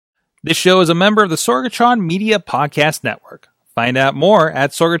This show is a member of the Sorgatron Media Podcast Network. Find out more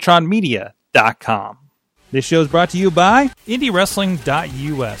at sorgatronmedia.com. This show is brought to you by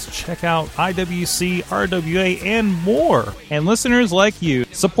IndyWrestling.us. Check out IWC, RWA, and more. And listeners like you,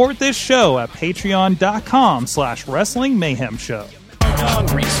 support this show at Patreon.com/Wrestling Mayhem Show.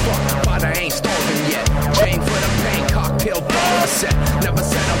 Hungry as fuck, but I ain't starving yet. Chain for the pain, cocktail bar set. Never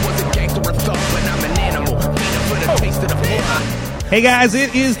said I was a gangster or thug, but I'm an animal. Feeding for the taste of the blood. Hey guys,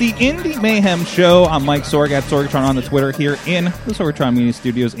 it is the Indy Mayhem Show. I'm Mike Sorg at Sorgatron on the Twitter here in the Sorgatron Media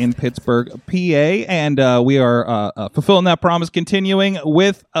Studios in Pittsburgh, PA, and we are fulfilling that promise, continuing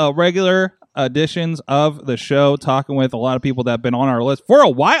with regular editions of the show, talking with a lot of people that have been on our list for a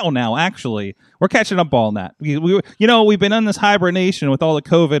while now. Actually, we're catching up on that. We've been in this hibernation with all the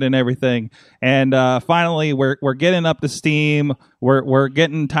COVID and everything, and finally we're getting up to steam. We're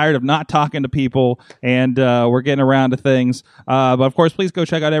getting tired of not talking to people, and we're getting around to things. But of course, please go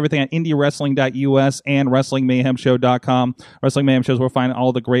check out everything at IndyWrestling.us and WrestlingMayhemShow.com. Wrestling Mayhem Shows, we'll find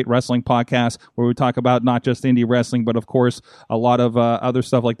all the great wrestling podcasts where we talk about not just indie wrestling, but of course a lot of other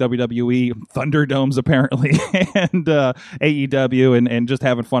stuff like WWE, Thunderdomes apparently, and AEW, and just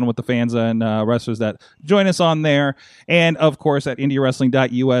having fun with the fans and wrestlers that join us on there. And of course, at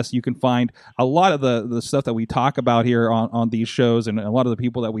IndyWrestling.us, you can find a lot of the stuff that we talk about here on these shows. And a lot of the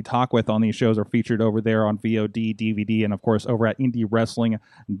people that we talk with on these shows are featured over there on VOD, DVD, and of course over at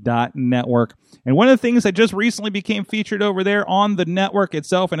IndyWrestling.network. And one of the things that just recently became featured over there on the network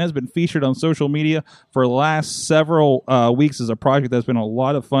itself and has been featured on social media for the last several weeks is a project that's been a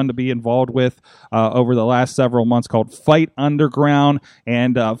lot of fun to be involved with over the last several months called Fight Underground.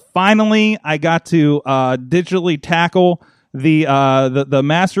 And finally, I got to digitally tackle the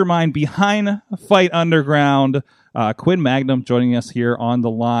mastermind behind Fight Underground, Quinn Magnum, joining us here on the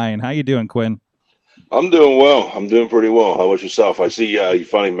line. How you doing, Quinn? I'm doing well. I'm doing pretty well. How about yourself? I see you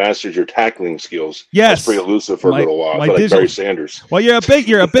finally mastered your tackling skills. Yes, that's pretty elusive for a little while. I feel like Barry Sanders. Well, you're a big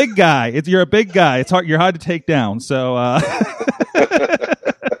guy. You're a big guy. It's hard. You're hard to take down. So.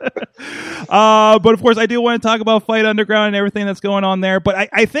 But of course, I do want to talk about Fight Underground and everything that's going on there. But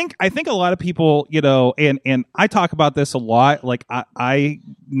I think a lot of people, and I talk about this a lot. Like I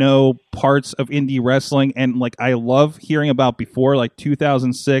know parts of indie wrestling, and like I love hearing about before like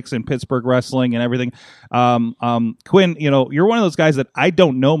 2006 and Pittsburgh wrestling and everything. Quinn, you're one of those guys that I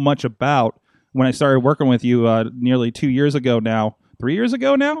don't know much about. When I started working with you nearly 2 years ago now. 3 years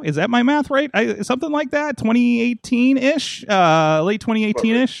ago now? Is that my math right? Something like that? 2018-ish? Late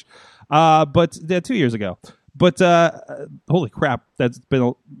 2018-ish? But 2 years ago. But holy crap, it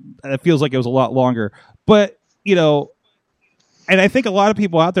feels like it was a lot longer. But, and I think a lot of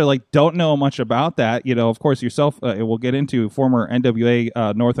people out there like don't know much about that. Of course, yourself, we'll get into former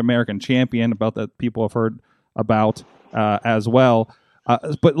NWA North American champion, about that people have heard about as well.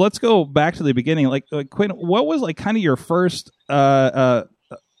 But let's go back to the beginning. Like Quinn, what was like kind of your first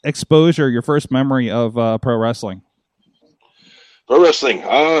exposure, your first memory of pro wrestling? Pro wrestling.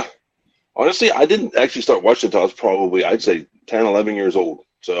 Honestly, I didn't actually start watching until I was probably, I'd say, 10, 11 years old.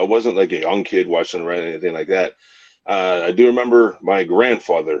 So I wasn't like a young kid watching or anything like that. I do remember my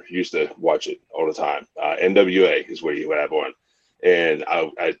grandfather used to watch it all the time. NWA is what he would have on. And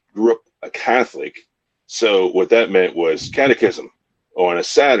I grew up a Catholic. So what that meant was catechism on a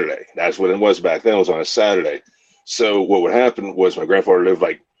Saturday. That's what it was back then. It was on a Saturday. So what would happen was my grandfather lived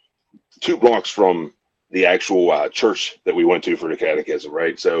like 2 blocks from the actual church that we went to for the catechism,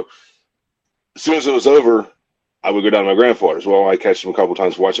 right? So as soon as it was over, I would go down to my grandfather's. Well, I catch him a couple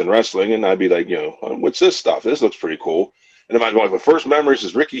times watching wrestling, and I'd be like, what's this stuff? This looks pretty cool. And one of my first memories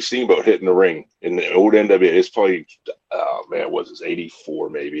is Ricky Steamboat hitting the ring in the old NWA. It's probably, what was this, 84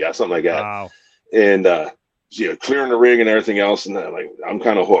 maybe, something like that. Wow. And, clearing the ring and everything else, and I'm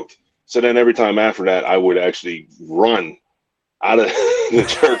kind of hooked. So then every time after that, I would actually run out of the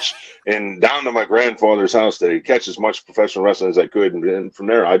church and down to my grandfather's house to catch as much professional wrestling as I could. And from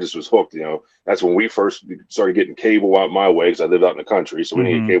there, I just was hooked. That's when we first started getting cable out my way, because I lived out in the country. So we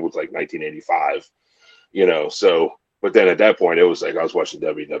didn't get cable until like 1985, but then at that point, it was like I was watching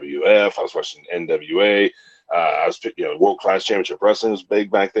WWF, I was watching NWA. I was, World Class Championship Wrestling was big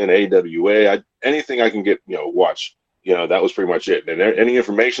back then, AWA. Anything I can get, watch. That was pretty much it. And any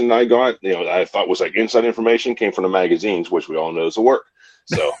information I got, I thought was like inside information, came from the magazines, which we all know is a work.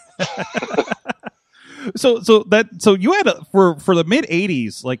 So, so you had for the mid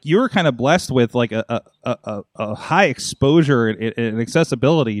 '80s, like you were kind of blessed with like a high exposure and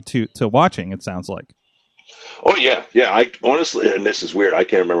accessibility to watching. It sounds like. Oh yeah. I honestly, and this is weird, I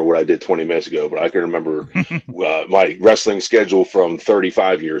can't remember what I did 20 minutes ago, but I can remember my wrestling schedule from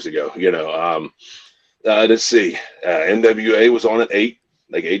 35 years ago. Let's see. NWA was on at 8.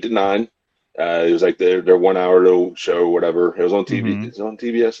 like 8 to 9. It was like their 1 hour little show or whatever. It was on TV. Mhm. It's on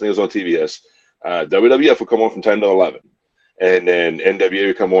TBS. I think it was on TBS. WWF would come on from 10 to 11. And then NWA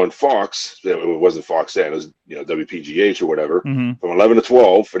would come on Fox. It wasn't Fox then. It was, WPGH or whatever, Mhm. from 11 to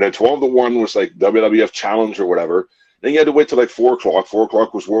 12. And then 12 to 1 was like WWF Challenge or whatever. Then you had to wait till like 4 o'clock. 4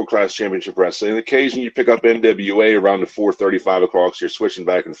 o'clock was World Class Championship Wrestling. And occasionally you pick up NWA around the 4:35 o'clock, so you're switching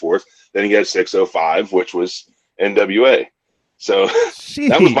back and forth. Then you had 6:05, which was NWA. So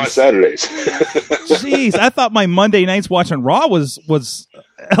that was my Saturdays. Jeez, I thought my Monday nights watching Raw was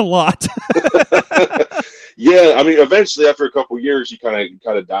a lot. Yeah, I mean, eventually after a couple of years, you kind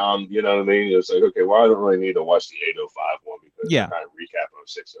of down. You know what I mean? It's like, okay, well, I don't really need to watch the 8:05 one because Yeah. kind of recap on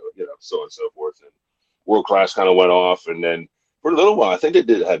 6, so on and so forth. And World Class kind of went off, and then for a little while, I think they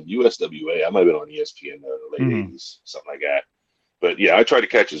did have USWA. I might have been on ESPN in the late '80s, something like that. But yeah, I tried to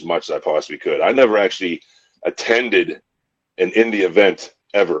catch as much as I possibly could. I never actually attended an indie event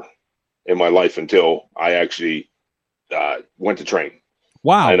ever in my life until I actually went to train.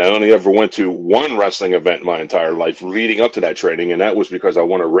 Wow. And I only ever went to one wrestling event my entire life leading up to that training, and that was because I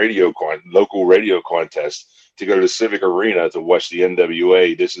won a local radio contest to go to the Civic Arena to watch the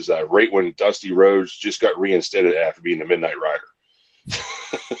NWA. This is right when Dusty Rhodes just got reinstated after being the Midnight Rider.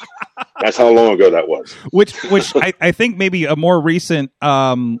 That's how long ago that was. Which I think maybe a more recent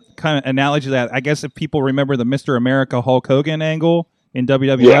kind of analogy to that, I guess if people remember the Mr. America Hulk Hogan angle in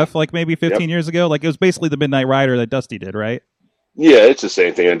WWF, like maybe 15 years ago, like it was basically the Midnight Rider that Dusty did, right? Yeah, it's the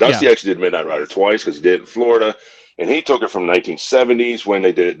same thing. And Dusty actually did Midnight Rider twice because he did it in Florida. And he took it from 1970s when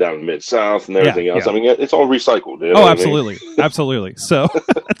they did it down in Mid-South and everything else. I mean, it's all recycled. You know absolutely. I mean? Absolutely. So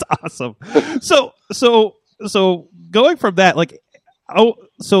that's awesome. So going from that, like,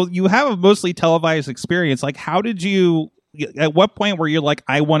 so you have a mostly televised experience. Like, how did you, at what point were you like,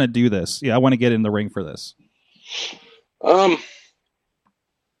 I want to do this? Yeah, I want to get in the ring for this. That's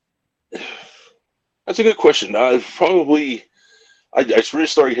a good question. I really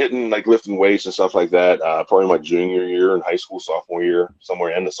started hitting, like, lifting weights and stuff like that, probably my junior year in high school, sophomore year,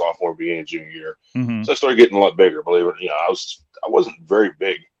 somewhere in the sophomore, beginning of junior year. Mm-hmm. So I started getting a lot bigger, believe it. I wasn't very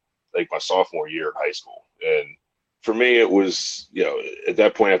big, like, my sophomore year in high school. And for me, it was, at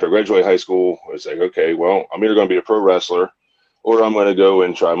that point after I graduated high school, I was like, okay, well, I'm either going to be a pro wrestler or I'm going to go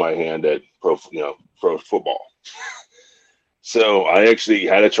and try my hand at pro football. So I actually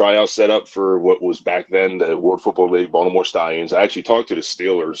had a tryout set up for what was back then the World Football League, Baltimore Stallions. I actually talked to the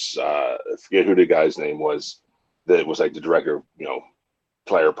Steelers. I forget who the guy's name was. That was like the director,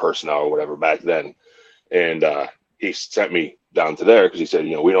 player personnel or whatever back then. And he sent me down to there because he said,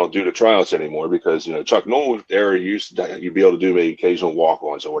 we don't do the tryouts anymore because, Chuck Noll era used to you'd be able to do maybe occasional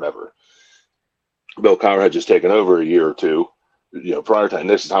walk-ons or whatever. Bill Cowher had just taken over a year or two. Prior to, and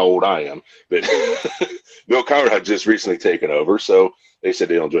this is how old I am, but Bill Cowher had just recently taken over. So they said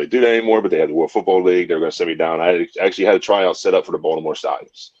they don't really do that anymore, but they had the World Football League. They were going to send me down. I actually had a tryout set up for the Baltimore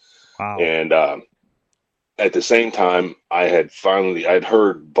Stallions. Wow. And at the same time, I had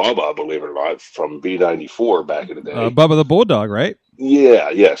heard Bubba, believe it or not, from B94 back in the day. Bubba the Bulldog, right? Yeah,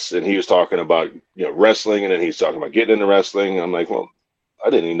 yes. And he was talking about, wrestling, and then he's talking about getting into wrestling. I'm like, well, I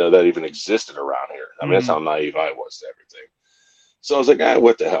didn't even know that even existed around here. I mean, that's how naive I was to everything. So I was like,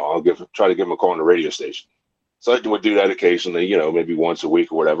 what the hell? I'll try to give him a call on the radio station. So I would do that occasionally, maybe once a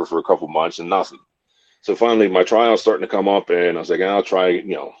week or whatever for a couple months and nothing. So finally my trial's starting to come up and I was like, I'll try,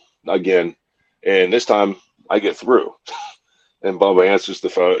 again. And this time I get through and Bubba answers the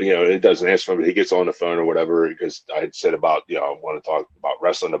phone. It doesn't answer, but he gets on the phone or whatever because I had said about, I want to talk about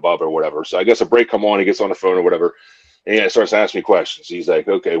wrestling to Bubba or whatever. So I guess a break come on, he gets on the phone or whatever. And he starts asking me questions. He's like,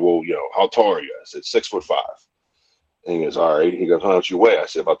 okay, well, how tall are you? I said, 6'5". And he goes, all right. He goes, how much you weigh? I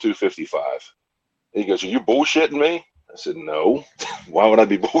said, about 255. And he goes, are you bullshitting me? I said, no. Why would I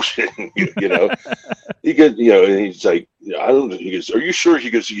be bullshitting you? He goes, and he's like, I don't. He goes, are you sure? He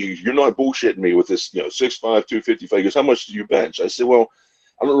goes, you're not bullshitting me with this, 6'5", 255. He goes, how much do you bench? I said, well,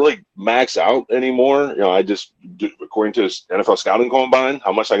 I don't really max out anymore. I just do, according to his NFL scouting combine,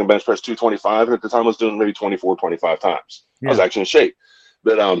 how much I can bench press 225. And at the time I was doing maybe 24, 25 times. Yeah. I was actually in shape,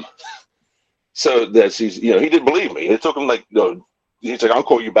 but so that's he didn't believe me. It took him like, he's like, I'll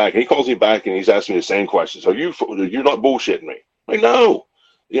call you back. And he calls me back and he's asking me the same questions. So you're not bullshitting me? I'm like, no.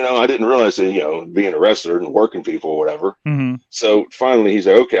 I didn't realize that, being a wrestler and working people or whatever. Mm-hmm. So finally he's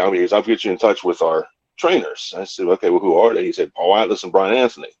like, okay, I'll get you in touch with our trainers. I said, okay, well, who are they? He said, Paul Atlas and Brian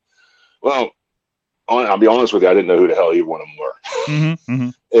Anthony. Well, I'll be honest with you, I didn't know who the hell either one of them were. Mm-hmm. Mm-hmm.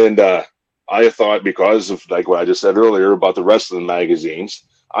 And I thought because of like what I just said earlier about the wrestling magazines,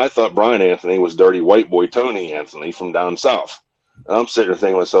 I thought Brian Anthony was Dirty White Boy Tony Anthony from down south. And I'm sitting there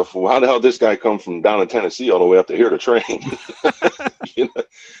thinking to myself, well, how the hell did this guy come from down in Tennessee all the way up to here to train? You know,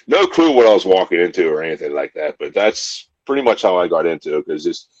 no clue what I was walking into or anything like that. But that's pretty much how I got into it, because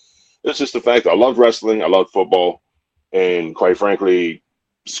it's just the fact that I loved wrestling, I loved football, and quite frankly,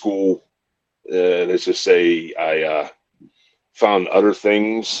 school. Let's just say I found other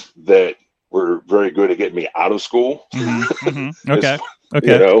things that were very good at getting me out of school. Mm-hmm. Mm-hmm. Okay.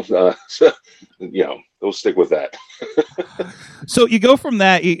 So, we'll stick with that. So you go from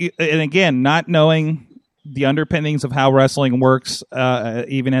that, and again, not knowing the underpinnings of how wrestling works,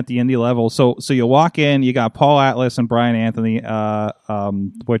 even at the indie level. So you walk in, you got Paul Atlas and Brian Anthony,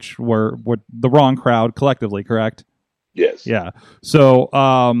 which were the wrong crowd collectively, correct? Yes. Yeah. So,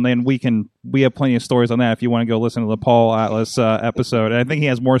 and we have plenty of stories on that if you want to go listen to the Paul Atlas episode. And I think he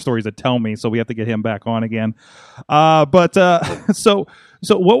has more stories to tell me, so we have to get him back on again. So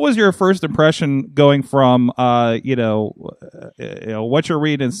what was your first impression going from, what you're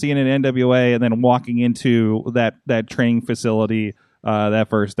reading and seeing in NWA, and then walking into that training facility that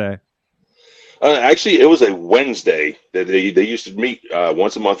first day? Actually, it was a Wednesday that they used to meet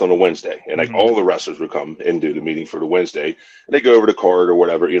once a month on a Wednesday, and like all the wrestlers would come and do the meeting for the Wednesday, and they go over the card or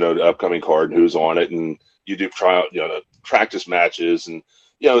whatever, the upcoming card and who's on it, and you do the practice matches, and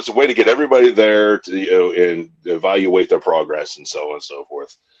it's a way to get everybody there to and evaluate their progress and so on and so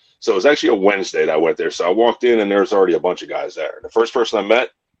forth. So it was actually a Wednesday that I went there. So I walked in and there's already a bunch of guys there. The first person I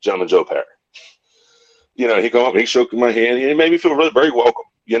met, Gentleman Joe Perry. He came up and he shook my hand. He made me feel really very welcome.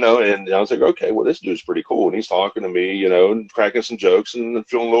 And I was like, okay, well, this dude's pretty cool. And he's talking to me, and cracking some jokes and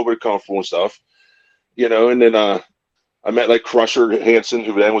feeling a little bit comfortable and stuff, and then I met like Crusher Hansen,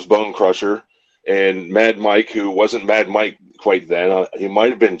 who then was Bone Crusher, and Mad Mike, who wasn't Mad Mike quite then. He might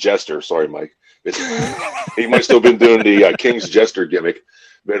have been Jester. Sorry, Mike. He might still been doing the King's Jester gimmick,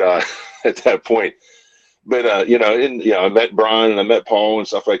 but at that point. But, I met Brian and I met Paul and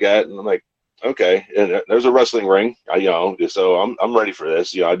stuff like that. And I'm like, okay, and there's a wrestling ring, so I'm ready for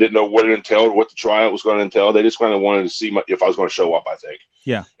this. I didn't know what it entailed, what the tryout was going to entail. They just kind of wanted to see if I was going to show up, I think.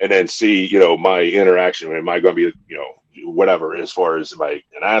 Yeah. And then see, my interaction. Am I going to be, whatever, as far as am I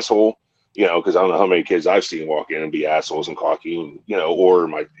an asshole? Because I don't know how many kids I've seen walk in and be assholes and cocky, and, or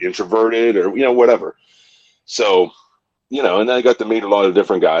am I introverted or, whatever. So, and then I got to meet a lot of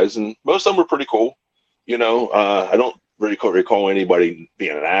different guys, and most of them were pretty cool. I don't really recall anybody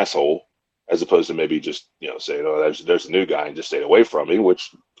being an asshole, as opposed to maybe just, saying, oh, there's a new guy and just stayed away from me,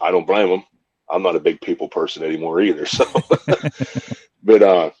 which I don't blame them. I'm not a big people person anymore either. So, but,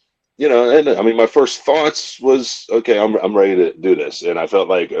 and I mean, my first thoughts was, okay, I'm ready to do this. And I felt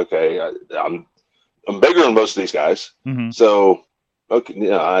like, okay, I'm bigger than most of these guys. Mm-hmm. So,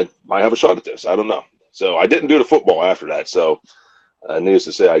 okay, I might have a shot at this. I don't know. So I didn't do the football after that. So, needless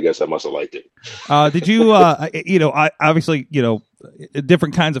to say, I guess I must have liked it. Did you, obviously,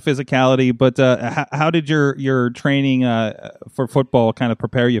 different kinds of physicality, but how did your training for football kind of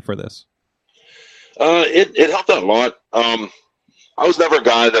prepare you for this? It helped out a lot. I was never a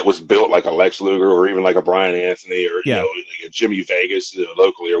guy that was built like a Lex Luger or even like a Brian Anthony or like a Jimmy Vegas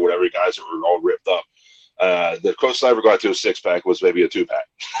locally or whatever, guys that were all ripped up. The closest I ever got to a 6-pack was maybe a 2-pack.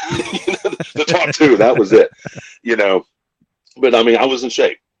 The top two, that was it. But I mean, I was in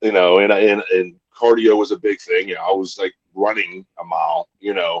shape, and cardio was a big thing. I was like running a mile,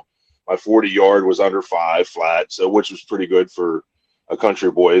 my 40-yard was under 5 flat. So, which was pretty good for a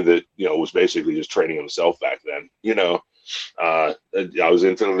country boy that, was basically just training himself back then, I was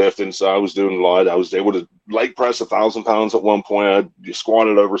into the lifting, so I was doing a lot. I was able to leg press 1,000 pounds at one point. I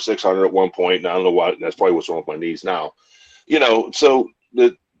squatted over 600 at one point. And I don't know why. That's probably what's wrong with my knees now, so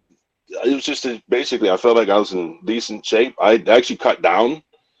it was just basically, I felt like I was in decent shape. I actually cut down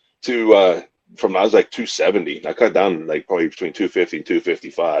to, I was like 270. I cut down to like probably between 250 and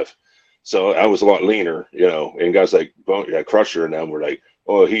 255. So I was a lot leaner, and guys like Crusher and them were like,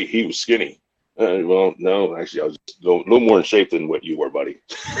 oh, he was skinny. Well, no, actually, I was a little more in shape than what you were, buddy.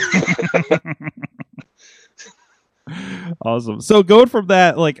 Awesome. So going from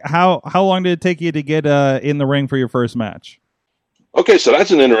that, like how long did it take you to get in the ring for your first match? Okay, so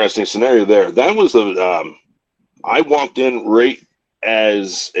that's an interesting scenario there. That was I walked in right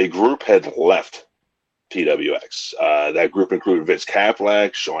as a group had left PWX. That group included Vince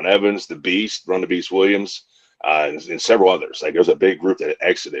Caplack, Sean Evans, The Beast, Run the Beast Williams, and several others. Like, there was a big group that had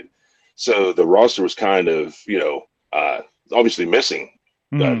exited. So the roster was kind of, obviously missing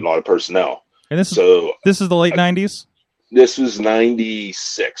a lot of personnel. And this is the late 90s? This was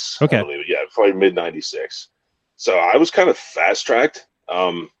 96. Okay. I believe. Yeah, probably mid-96. So I was kind of fast-tracked.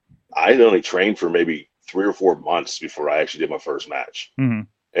 I had only trained for maybe 3 or 4 months before I actually did my first match. Mm-hmm.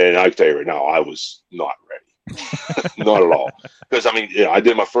 And I can tell you right now, I was not ready. Not at all. Because I mean, I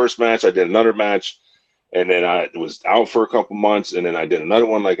did my first match, I did another match, and then I was out for a couple months, and then I did another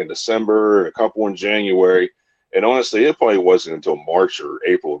one like in December, a couple in January. And honestly, it probably wasn't until March or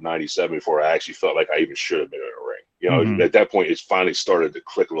April of '97 before I actually felt like I even should have been in a ring. At that point, it's finally started to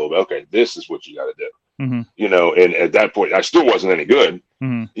click a little bit. Okay, this is what you got to do. And at that point, I still wasn't any good,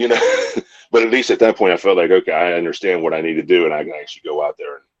 but at least at that point, I felt like, okay, I understand what I need to do, and I can actually go out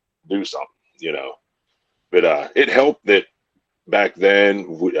there and do something, But it helped that back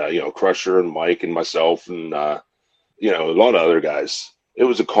then, Crusher and Mike and myself and, a lot of other guys, it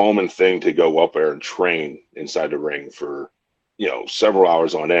was a common thing to go up there and train inside the ring for, several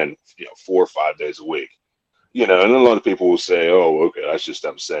hours on end, 4 or 5 days a week. And a lot of people will say, oh, okay, that's just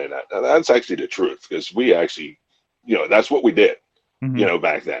them saying that. Now, that's actually the truth, because we actually, that's what we did,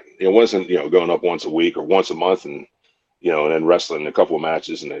 back then. It wasn't, going up once a week or once a month and then wrestling a couple of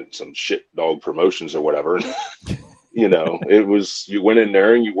matches and then some shit dog promotions or whatever. It was, you went in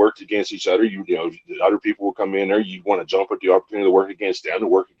there and you worked against each other. The other people will come in there. You want to jump at the opportunity to work against them, to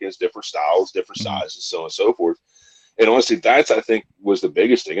work against different styles, different sizes, so on and so forth. And honestly, that's, I think, was the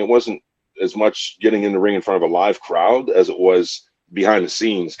biggest thing. It wasn't as much getting in the ring in front of a live crowd as it was behind the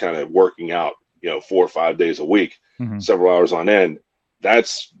scenes, kind of working out, 4 or 5 days a week, several hours on end.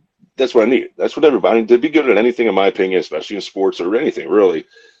 That's what I need. That's what everybody, to be good at anything, in my opinion, especially in sports or anything, really,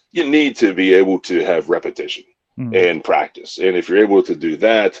 you need to be able to have repetition and practice. And if you're able to do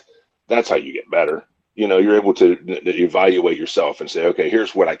that, that's how you get better. You're able to evaluate yourself and say, okay,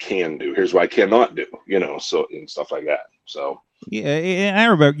 here's what I can do. Here's what I cannot do, so, and stuff like that. So. Yeah, I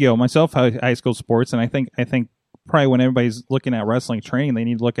remember, myself, high school sports, and I think probably when everybody's looking at wrestling training, they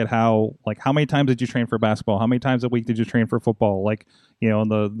need to look at how many times did you train for basketball? How many times a week did you train for football?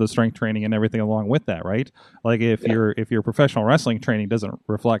 The strength training and everything along with that, right? Like if your professional wrestling training doesn't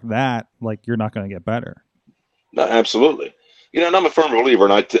reflect that, you're not going to get better. No, absolutely. And I'm a firm believer,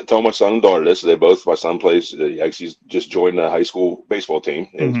 and I tell my son and daughter this. My son actually just joined the high school baseball team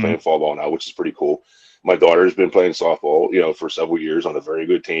and he's playing fall ball now, which is pretty cool. My daughter has been playing softball, for several years on a very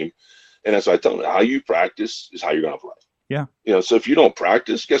good team. And that's why I tell them, how you practice is how you're going to play. Yeah. So if you don't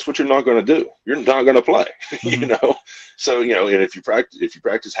practice, guess what you're not going to do? You're not going to play, So, and if you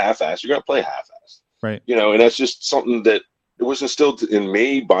practice half-assed, you're going to play half-assed. Right. And that's just something that it was instilled in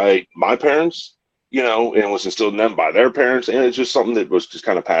me by my parents, and it was instilled in them by their parents. And it's just something that was just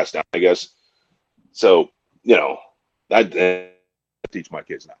kind of passed down, I guess. So, I teach my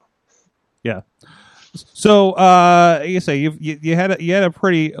kids now. Yeah. So, you say you had a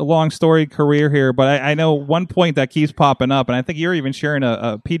pretty long storied career here, but I know one point that keeps popping up, and I think you're even sharing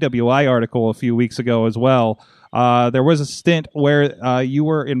a PWI article a few weeks ago as well. There was a stint where you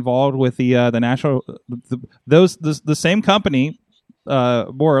were involved with the national, the same company,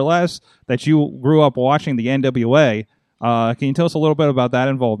 more or less, that you grew up watching, the NWA. Can you tell us a little bit about that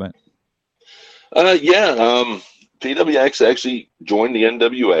involvement? PWX actually joined the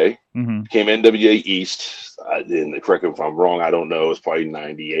NWA, became NWA East. Correct me if I'm wrong, I don't know. It's probably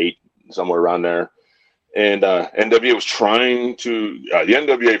 98, somewhere around there. And NWA was trying to, the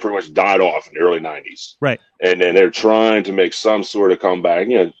NWA pretty much died off in the early 90s. Right. And then they're trying to make some sort of comeback,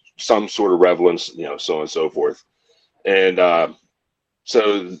 some sort of relevance, so on and so forth. And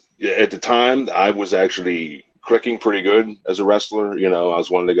so at the time, I was actually clicking pretty good as a wrestler. I was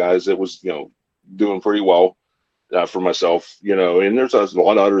one of the guys that was, doing pretty well. For myself, and there's a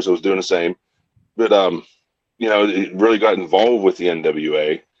lot of others that was doing the same, but it really got involved with the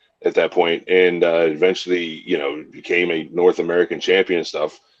NWA at that point, and eventually, became a North American champion and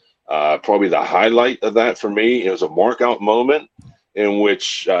stuff. Probably the highlight of that for me, it was a mark out moment in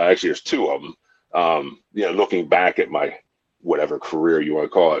which actually there's two of them. Looking back at my whatever career you want to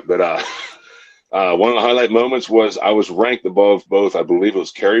call it, but one of the highlight moments was I was ranked above both. I believe it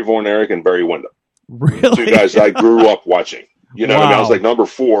was Kerry Von Erich and Barry Windham. Really? Two guys I grew up watching. Wow. I was like number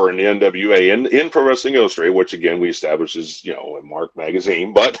 4 in the NWA in Pro Wrestling Illustrated, which again we established as a Mark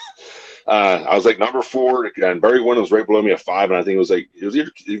magazine. But I was like number 4, and Barry Windham was right below me at 5, and I think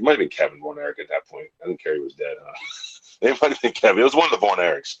it might have been Kevin Von Erich at that point. I think Kerry was dead. It might have been Kevin. It was one of the Von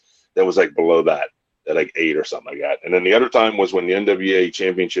Erichs that was like below that at like 8 or something like that. And then the other time was when the NWA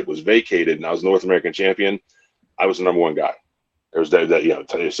championship was vacated, and I was North American champion. I was the number 1 guy. There was that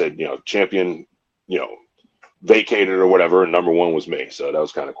they said champion. Vacated or whatever, and number 1 was me. So that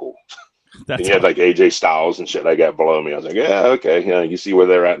was kind of cool. He had like AJ Styles and shit like that below me. I was like, yeah, okay, you see where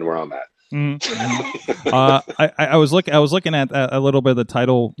they're at and where I'm at. I was looking at a little bit of the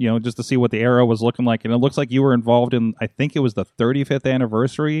title, just to see what the era was looking like, and it looks like you were involved in, I think it was the 35th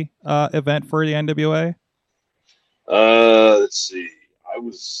anniversary event for the NWA. Let's see. I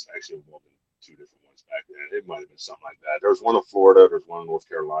was actually involved in 2 different ones back then. It might have been something like that. There was one in Florida. There's one in North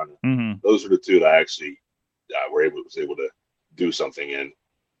Carolina. Mm-hmm. Those are the two that I actually was able to do something in.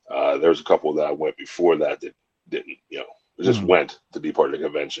 There's a couple that I went before that didn't, just went to be part of the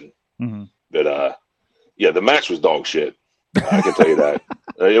convention. Mm-hmm. But the match was dog shit. I can tell you that.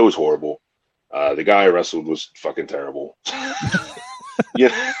 It was horrible. The guy I wrestled was fucking terrible.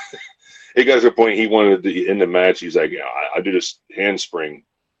 Yeah. It got to the point he wanted to end the match. He's like, I do this handspring,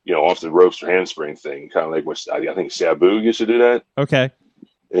 off the ropes or handspring thing, kind of like what I think Sabu used to do that. Okay.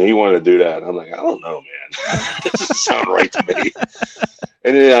 And he wanted to do that. I'm like, I don't know, man. This doesn't sound right to me.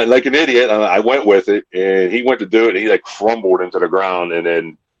 And then, like an idiot, I went with it, and he went to do it, and he like crumbled into the ground, and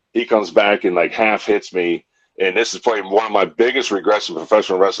then he comes back and like half hits me. And this is probably one of my biggest regrets in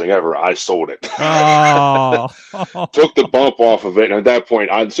professional wrestling ever. I sold it. Oh. Took the bump off of it. And at that point,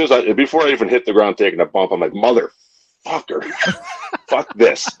 before I even hit the ground taking the bump, I'm like, motherfucker, fuck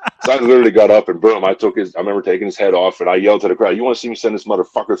this. So I literally got up and boom, I remember taking his head off and I yelled to the crowd, you want to see me send this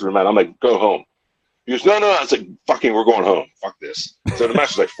motherfucker through the mat? I'm like, go home. He goes, no. I was like, fucking, we're going home. Fuck this. So the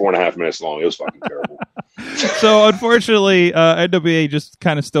match was like 4.5 minutes long. It was fucking terrible. So unfortunately, NWA just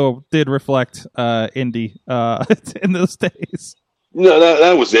kind of still did reflect Indy in those days. No,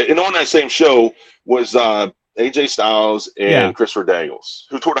 that was it. And on that same show was AJ Styles and Christopher Daniels,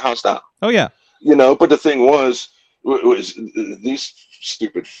 who tore the house down. Oh yeah. But the thing was these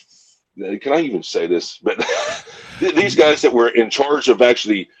stupid. Can I even say this? But these guys that were in charge of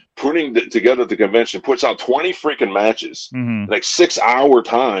actually putting together the convention puts out 20 freaking matches, like 6-hour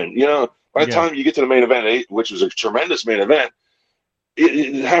time. By the time you get to the main event, which was a tremendous main event,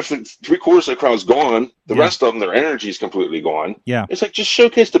 half three-quarters of the crowd's gone. The rest of them, their energy is completely gone. Yeah, it's like just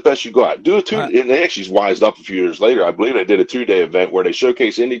showcase the best you got. Do it and they actually wised up a few years later. I believe they did a 2-day event where they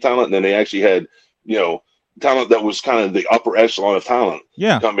showcased indie talent, and then they actually had talent that was kind of the upper echelon of talent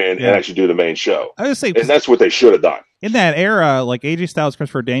come in and actually do the main show. I would say, and that's what they should have done. In that era, like AJ Styles,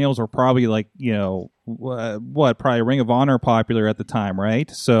 Christopher Daniels were probably like, probably Ring of Honor popular at the time, right?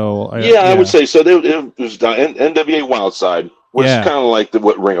 So I would say so. It was NWA Wildside was kind of like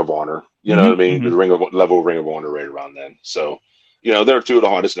what Ring of Honor, what I mean? The level Ring of Honor right around then. So, they're two of the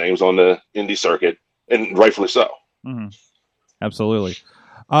hottest names on the indie circuit, and rightfully so. Mm-hmm. Absolutely.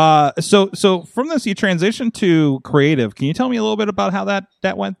 So from this, you transitioned to creative. Can you tell me a little bit about how that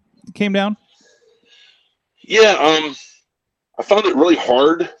came down? Yeah, I found it really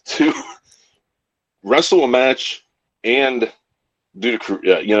hard to wrestle a match and do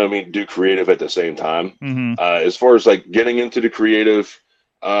creative at the same time. Mm-hmm. As far as like getting into the creative,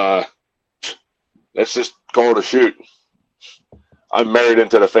 let's just call it a shoot. I'm married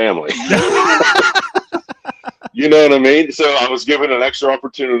into the family. You know what I mean? So I was given an extra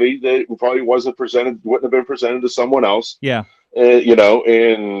opportunity that probably wouldn't have been presented to someone else. Yeah.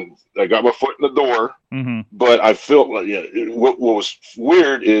 And I got my foot in the door, but I felt like, what was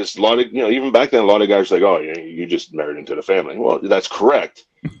weird is a lot of, even back then, a lot of guys were like, oh, you just married into the family. Well, that's correct.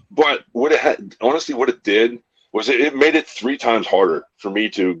 But what it did was it made it 3 times harder for me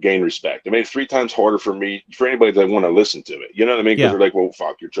to gain respect. It made it 3 times harder for anybody that want to listen to it. You know what I mean? Because they're like, well,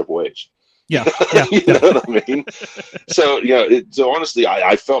 fuck, you're Triple H. Yeah. You know what I mean? So, so honestly,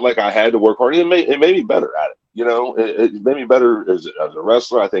 I felt like I had to work hard. It made me better at it. It made me better as a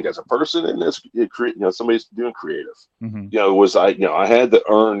wrestler, I think, as a person, and as somebody's doing creative. I had to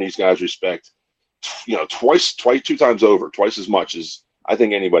earn these guys' respect, twice, 2 times over, twice as much as I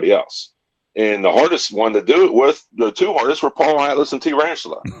think anybody else. And the hardest one to do it with, the 2 hardest were Paul Atlas and T.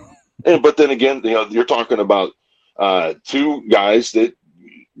 Ranchula. But then again, you're talking about 2 guys that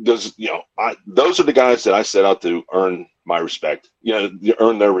those are the guys that I set out to earn my respect,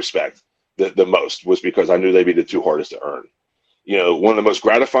 earn their respect. The most was because I knew they'd be the 2 hardest to earn. One of the most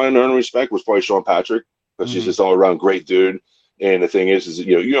gratifying to earn respect was probably Sean Patrick, because he's just all around great dude. And the thing is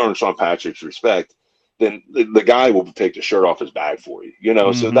you earn Sean Patrick's respect, then the guy will take the shirt off his back for you.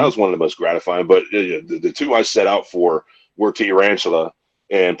 So that was one of the most gratifying. But the 2 I set out for were T. Ranchula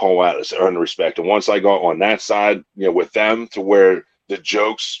and Paul Atlas to earn the respect. And once I got on that side, with them to where the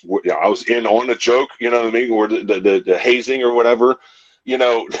jokes, I was in on the joke, you know what I mean, or the hazing or whatever,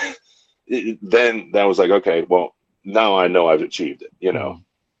 then that was like, okay, well, now I know I've achieved it,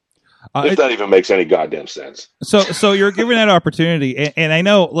 if that even makes any goddamn sense. So you're given that opportunity, and I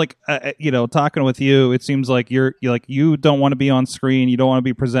know, like, talking with you, it seems like you don't want to be on screen, you don't want to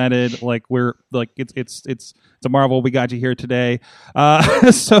be presented like we're like it's a marvel we got you here today.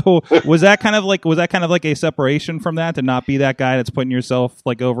 So was that kind of like a separation from that, to not be that guy that's putting yourself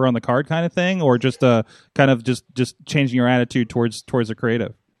like over on the card kind of thing, or just kind of just changing your attitude towards the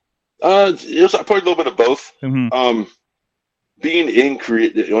creative? It was probably a little bit of both. being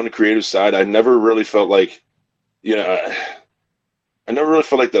on the creative side, I never really felt like, I never really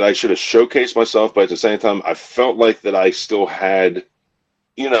felt like that I should have showcased myself, but at the same time, I felt like that I still had,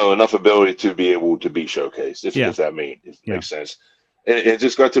 enough ability to be able to be showcased, if that makes sense. And it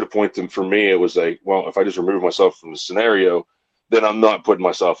just got to the point that for me, it was like, well, if I just remove myself from the scenario, then I'm not putting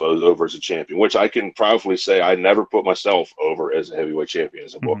myself over as a champion, which I can proudly say I never put myself over as a heavyweight champion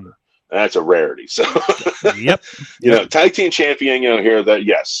as a booker. And that's a rarity. So, tag team champion, here,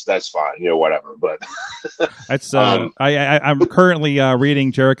 yes, that's fine, whatever. But that's I'm currently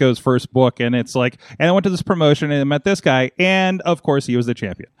reading Jericho's first book, and it's like, and I went to this promotion and I met this guy, and of course he was the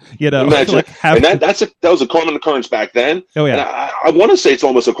champion. Imagine. And that was a common occurrence back then. Oh yeah, and I want to say it's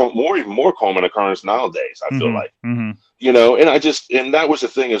almost even more common occurrence nowadays. I feel like, and that was the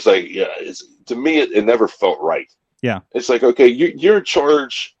thing. Is like, to me, it never felt right. Yeah, it's like, okay, you're in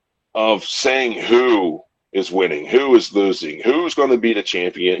charge of saying who is winning, who is losing, who's going to be the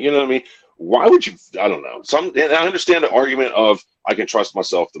champion. You know what I mean? Why would you? I don't know. And I understand the argument of I can trust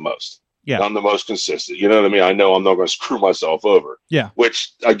myself the most. Yeah, I'm the most consistent. You know what I mean? I know I'm not going to screw myself over. Yeah.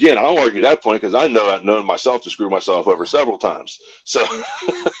 Which again, I'll argue that point because I know I've known myself to screw myself over several times. So,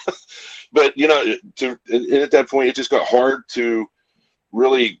 but at that point, it just got hard to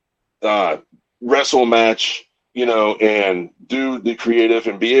really wrestle a match. And do the creative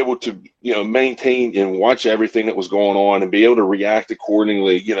and be able to, maintain and watch everything that was going on and be able to react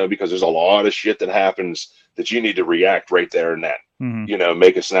accordingly, because there's a lot of shit that happens that you need to react right there and then,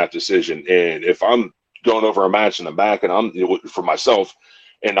 make a snap decision. And if I'm going over a match in the back and I'm for myself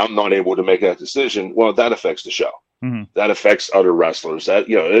and I'm not able to make that decision, well, that affects the show. That affects other wrestlers. That,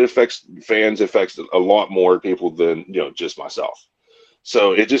 it affects fans, it affects a lot more people than, just myself.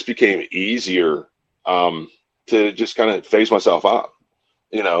 So it just became easier, to just kind of phase myself out,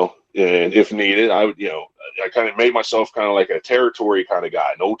 and if needed, I would, I kind of made myself kind of like a territory kind of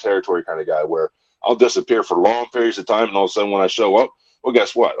guy, an old territory kind of guy where I'll disappear for long periods of time. And all of a sudden when I show up, well,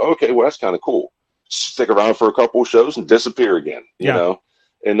 guess what? Okay, well, that's kind of cool. Stick around for a couple of shows and disappear again, you know?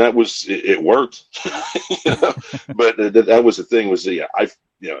 And that was, it worked, but that was the thing was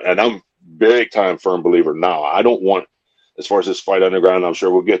and I'm big time firm believer now. I don't want, as far as this Fight Underground, I'm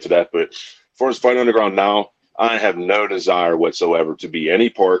sure we'll get to that, but as far as Fight Underground now, I have no desire whatsoever to be any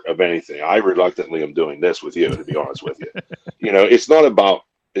part of anything. I reluctantly am doing this with you, to be honest with you. It's not about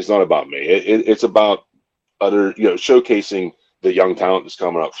me. It's about other, showcasing the young talent that's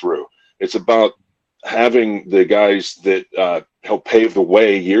coming up through. It's about having the guys that helped pave the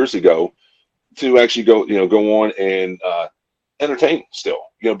way years ago to actually go on and entertain still.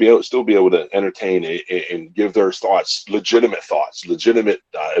 Be able to entertain and give their legitimate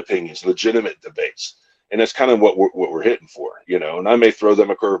opinions, legitimate debates. And that's kind of what we're hitting for, and I may throw them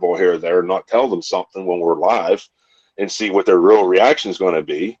a curveball here or there and not tell them something when we're live and see what their real reaction is going to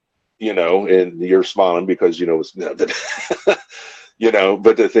be, and you're smiling because, it's, but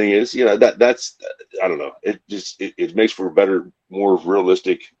the thing is, that's, I don't know. It just, it makes for a better, more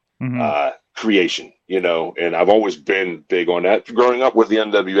realistic creation, and I've always been big on that. Growing up with the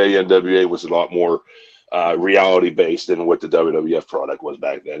NWA was a lot more reality based than what the WWF product was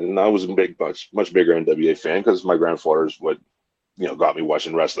back then. And I was a much bigger NWA fan because my grandfather's what, got me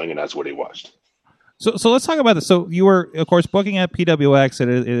watching wrestling, and that's what he watched. So let's talk about this. So you were, of course, booking at PWX. It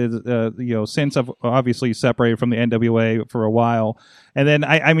is, since I've obviously separated from the NWA for a while. And then,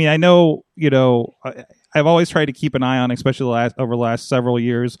 I know, I've always tried to keep an eye on, especially over the last several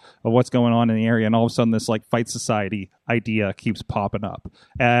years, of what's going on in the area. And all of a sudden, this Fight Society idea keeps popping up.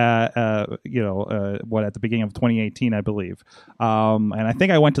 At the beginning of 2018, I believe. And I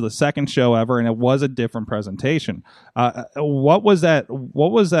think I went to the second show ever, and it was a different presentation. What was that?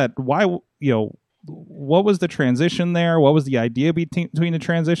 Why, what was the transition there? What was the idea between the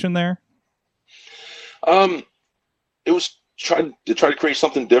transition there? It was to try to create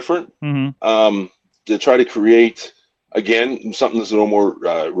something different. To try to create, again, something that's a little more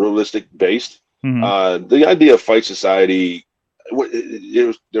realistic based. The idea of Fight Society,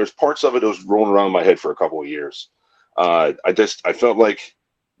 there's parts of it that was rolling around in my head for a couple of years. I felt like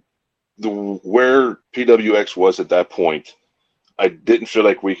where PWX was at that point, I didn't feel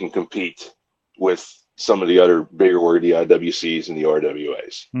like we can compete with some of the other bigger the IWCs and the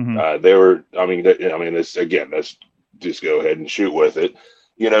RWAs. They were, let's just go ahead and shoot with it.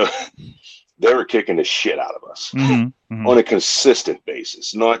 They were kicking the shit out of us on a consistent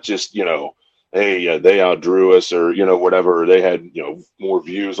basis, not just, hey, they outdrew us or, whatever. They had, more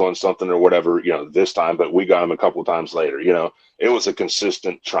views on something or whatever, this time, but we got them a couple of times later. It was a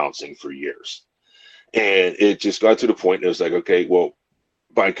consistent trouncing for years. And it just got to the point, and it was like, okay, well,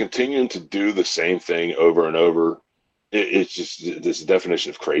 by continuing to do the same thing over and over, it's just this definition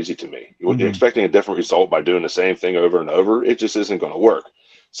of crazy to me. Mhm. Expecting a different result by doing the same thing over and over, it just isn't going to work.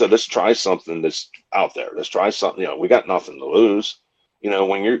 So let's try something that's out there. Let's try something. We got nothing to lose.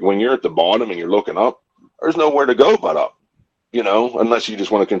 When you're at the bottom and you're looking up, there's nowhere to go but up. Unless you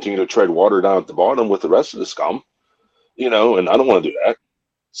just want to continue to tread water down at the bottom with the rest of the scum. And I don't want to do that.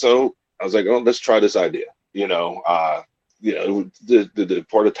 So I was like, oh, let's try this idea. The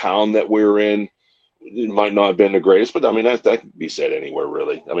part of town that we're in, it might not have been the greatest, but I mean, that could be said anywhere,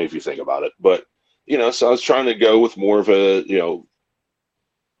 really. I mean, if you think about it. But, so I was trying to go with more of a,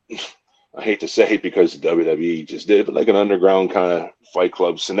 I hate to say it because the WWE just did, but like an underground kind of Fight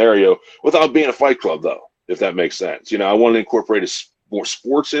Club scenario without being a Fight Club, though, if that makes sense. I want to incorporate more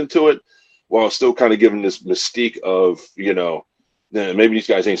sports into it while still kind of giving this mystique of, maybe these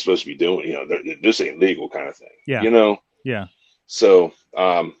guys ain't supposed to be doing, this ain't legal kind of thing. Yeah. Yeah. So,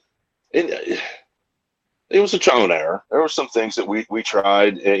 it was a trial and error. There were some things that we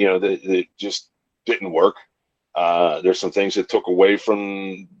tried, that just didn't work. There's some things that took away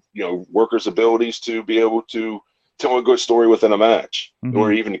from, workers' abilities to be able to tell a good story within a match, Mhm.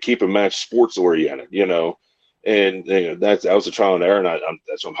 or even to keep a match sports oriented, and that was a trial and error. And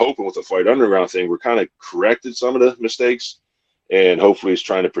that's what I'm hoping with the Fight Underground thing. We're kind of corrected some of the mistakes, and hopefully it's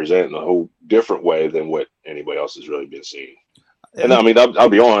trying to present in a whole different way than what anybody else has really been seeing. And I mean, I'll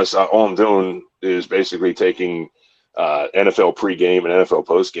be honest. All I'm doing is basically taking NFL pregame and NFL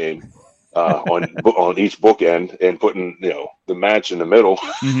postgame on each bookend and putting the match in the middle.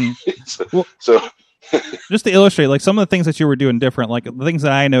 Mhm. so just to illustrate, like some of the things that you were doing different, like the things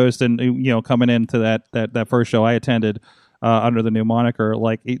that I noticed, and coming into that first show I attended under the new moniker,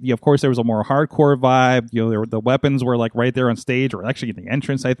 like of course there was a more hardcore vibe. The weapons were like right there on stage, or actually in the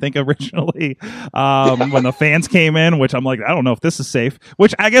entrance, I think originally when the fans came in, which I'm like, I don't know if this is safe,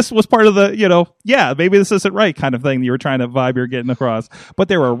 which I guess was part of the maybe this isn't right kind of thing you were trying to vibe you're getting across. But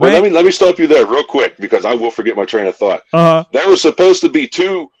there were let me stop you there real quick because I will forget my train of thought. There was supposed to be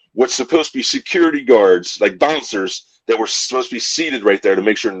what's supposed to be security guards, like bouncers, that were supposed to be seated right there to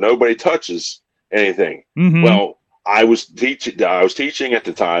make sure nobody touches anything. Mhm. Well, I was teaching at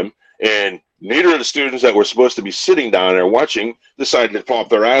the time, and neither of the students that were supposed to be sitting down there watching decided to plop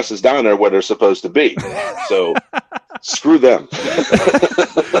their asses down there where they're supposed to be. So screw them.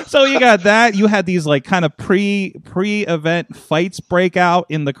 So you got that. You had these like kind of pre-event fights break out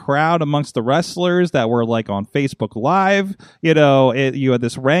in the crowd amongst the wrestlers that were like on Facebook Live. You had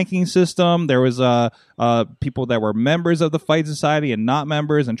this ranking system. There was people that were members of the Fight Society and not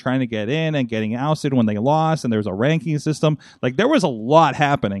members, and trying to get in and getting ousted when they lost. And there was a ranking system. Like there was a lot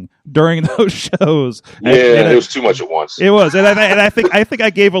happening during those shows. Yeah, it was too much at once. It was, and I think I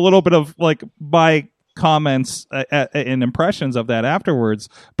gave a little bit of like my comments and impressions of that afterwards.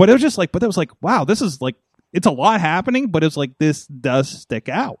 But it was like, wow, this is like, it's a lot happening, but it's like this does stick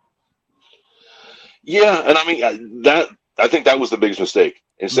out. Yeah, and I mean I think that was the biggest mistake.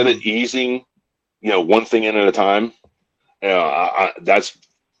 Instead of easing, one thing in at a time, that's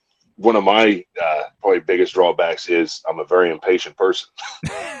one of my probably biggest drawbacks is I'm a very impatient person.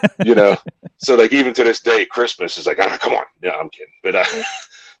 So like even to this day, Christmas is like, come on. Yeah, I'm kidding.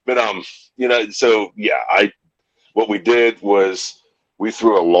 So yeah, what we did was we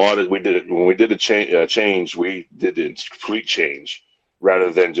threw a lot of, when we did a change, we did a complete change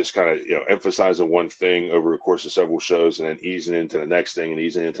rather than just kind of, emphasizing one thing over the course of several shows and then easing into the next thing and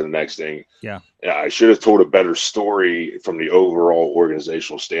easing into the next thing. Yeah. I should have told a better story from the overall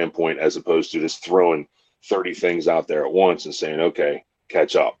organizational standpoint, as opposed to just throwing 30 things out there at once and saying, okay,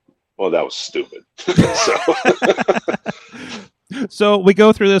 catch up. Well, that was stupid. So we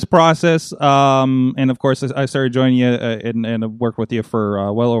go through this process, and of course, I started joining you and worked with you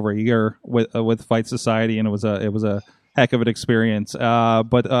for well over a year with Fight Society, and it was a heck of an experience.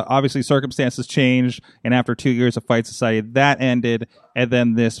 But obviously, circumstances changed, and after 2 years of Fight Society, that ended, and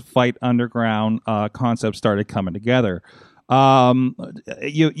then this Fight Underground concept started coming together.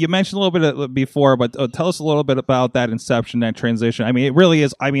 You mentioned a little bit before, but tell us a little bit about that inception, that transition. I mean, it really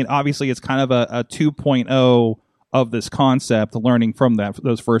is. I mean, obviously, it's kind of a 2.0 of this concept, learning from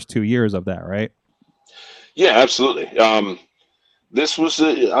those first 2 years of that, right? Yeah, absolutely. This was,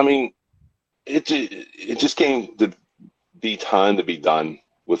 it just came to be time to be done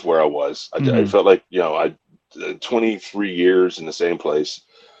with where I was. I felt like, I 23 years in the same place,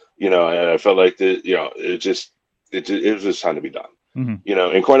 and I felt like it was just time to be done.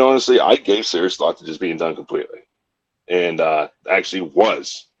 And quite honestly, I gave serious thought to just being done completely, and actually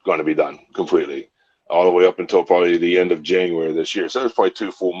was going to be done completely all the way up until probably the end of January this year. So it was probably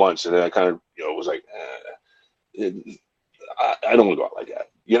 2 full months, and then I kind of was like, I don't want to go out like that,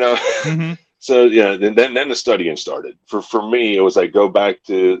 So yeah, then the studying started. For me, it was like go back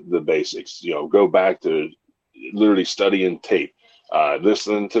to the basics. Go back to literally studying tape,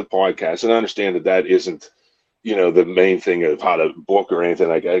 listening to podcasts, and I understand that isn't the main thing of how to book or anything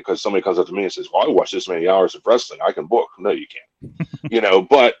like that. Because somebody comes up to me and says, "Well, I watch this many hours of wrestling, I can book." No, you can't.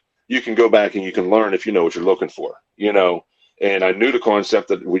 But you can go back and you can learn if you know what you're looking for. And I knew the concept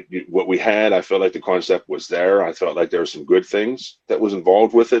that what we had. I felt like the concept was there. I felt like there were some good things that was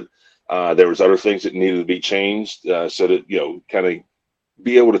involved with it. There was other things that needed to be changed so that, kind of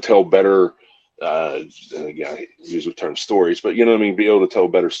be able to tell better, again, I use the term stories, but be able to tell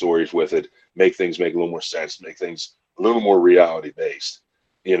better stories with it, make things make a little more sense, make things a little more reality based,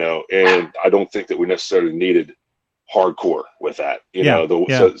 and I don't think that we necessarily needed hardcore with that,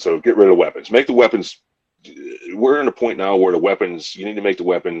 So get rid of weapons, make the weapons. We're in a point now where you need to make the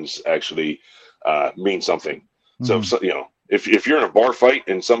weapons actually mean something. Mm-hmm. So, if you're in a bar fight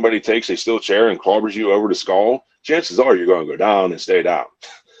and somebody takes a steel chair and clobbers you over the skull, chances are you're going to go down and stay down.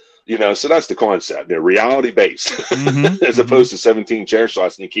 So that's the concept. They're reality based, mm-hmm. as opposed to 17 chair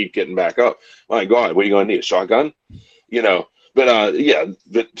shots and you keep getting back up. My God, what are you going to need? A shotgun? But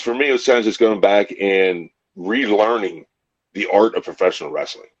for me, it was kind of just going back and relearning the art of professional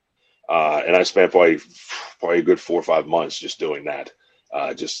wrestling. And I spent probably a good 4 or 5 months just doing that,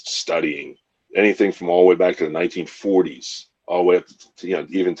 just studying anything from all the way back to the 1940s, all the way up to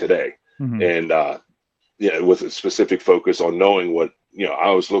even today, mm-hmm. and with a specific focus on knowing what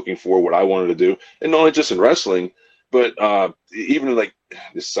I was looking for, what I wanted to do, and not only just in wrestling, but even like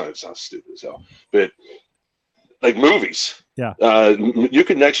this sounds stupid as hell, but like movies. Yeah, you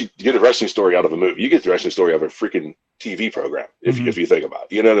can actually get a wrestling story out of a movie. You get the wrestling story out of a freaking TV program, if you think about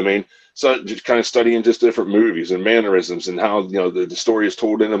it. You know what I mean? So just kind of studying just different movies and mannerisms and how the story is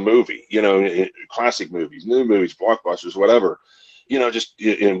told in a movie. Classic movies, new movies, blockbusters, whatever. Just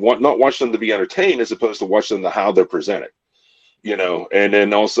not watch them to be entertained as opposed to watch them to how they're presented. And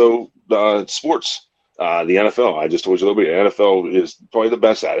then also sports. The NFL. I just told you a little bit. The NFL is probably the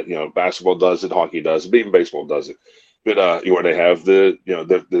best at it. Basketball does it, hockey does it, even baseball does it. But where they have the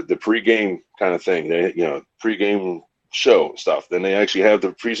pregame kind of thing, they pregame show stuff. Then they actually have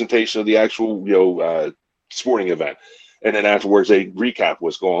the presentation of the actual sporting event, and then afterwards they recap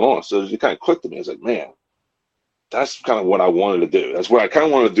what's going on. So it kind of clicked to me. I was like, man, that's kind of what I wanted to do. That's what I kind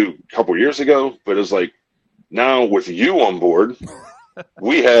of wanted to do a couple of years ago. But it's like now with you on board,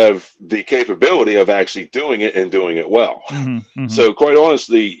 we have the capability of actually doing it and doing it well. Mm-hmm, mm-hmm. So quite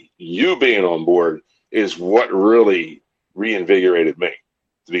honestly, you being on board is what really reinvigorated me,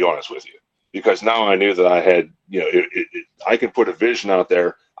 to be honest with you, because now I knew that I had, I can put a vision out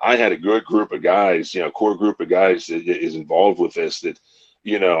there. I had a good group of guys, core group of guys that is involved with this that,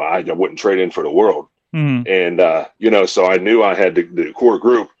 I wouldn't trade in for the world. Mm-hmm. And, so I knew I had the core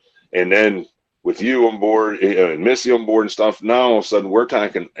group, and then with you on board and Missy on board and stuff, now all of a sudden we're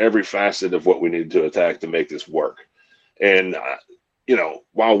attacking every facet of what we need to attack to make this work. And,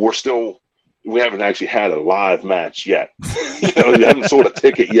 while we haven't actually had a live match yet, we haven't sold a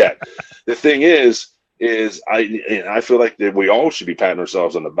ticket yet. The thing is I feel like that we all should be patting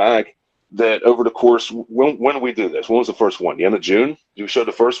ourselves on the back that over the course, when did we do this? When was the first one? The end of June? Did we show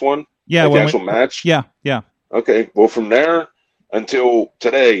the first one? Yeah. The actual match? Yeah. Okay. Well, from there until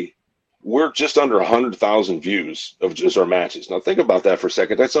today, we're just under 100,000 views of just our matches. Now think about that for a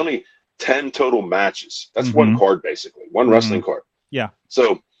second. That's only 10 total matches. That's mm-hmm. one card, basically, one mm-hmm. wrestling card. Yeah.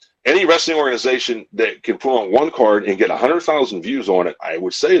 So any wrestling organization that can put on one card and get 100,000 views on it, I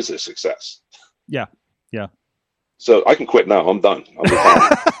would say is a success. Yeah. So I can quit now. I'm done.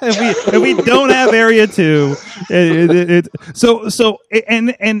 if we don't have area 2, so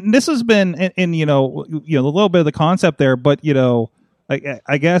this has been in a little bit of the concept there, but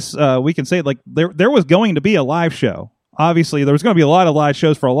I guess we can say like there was going to be a live show. Obviously, there was going to be a lot of live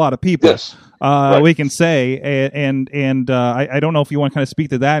shows for a lot of people. Yes. Right. We can say, and I don't know if you want to kind of speak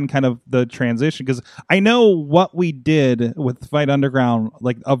to that and kind of the transition, because I know what we did with Fight Underground,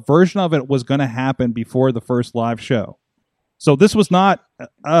 like a version of it was going to happen before the first live show. So this was not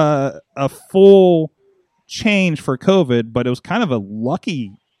a full change for COVID, but it was kind of a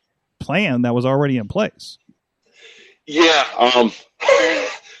lucky plan that was already in place. Yeah.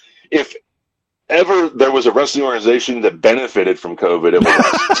 If ever there was a wrestling organization that benefited from COVID, it was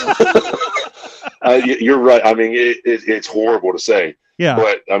us. You're right. I mean, it's horrible to say. Yeah.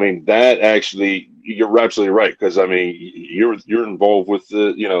 But I mean, that actually, you're absolutely right. Because I mean, you're involved with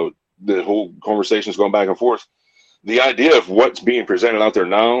the whole conversations going back and forth. The idea of what's being presented out there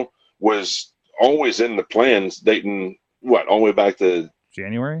now was always in the plans dating all the way back to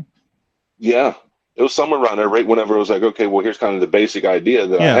January. Yeah. It was somewhere around there, right whenever it was like, okay, well, here's kind of the basic idea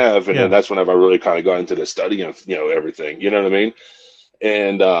that I have, and then that's whenever I really kind of got into the study of, everything. You know what I mean?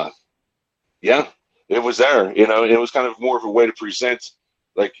 And yeah, it was there. And it was kind of more of a way to present,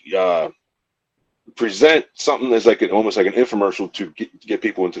 like, something that's like almost like an infomercial to get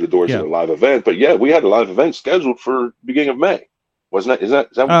people into the doors of a live event. But yeah, we had a live event scheduled for beginning of May, wasn't that? Is that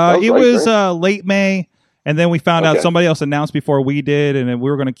what that was? It right, was right? Late May. And then we found out somebody else announced before we did, and then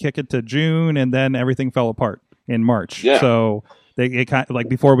we were going to kick it to June, and then everything fell apart in March. Yeah. So it kind of, like,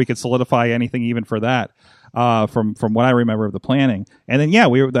 before we could solidify anything even for that, from what I remember of the planning. And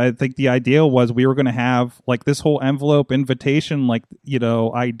then I think the idea was we were going to have, like, this whole envelope invitation, like,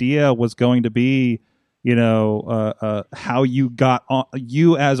 idea was going to be, how you got on,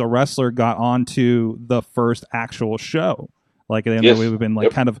 you as a wrestler got onto the first actual show. Like, and then we've been like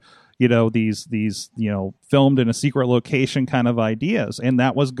kind of, these filmed in a secret location kind of ideas, and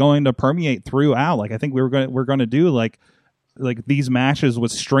that was going to permeate throughout. Like, I think we're going to do like these matches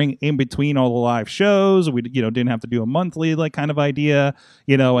with string in between all the live shows. We didn't have to do a monthly like kind of idea,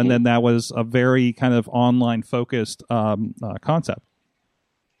 and then that was a very kind of online focused concept.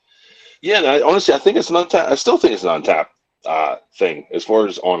 Yeah, and honestly, I think it's an untapped. I still think it's an untapped thing as far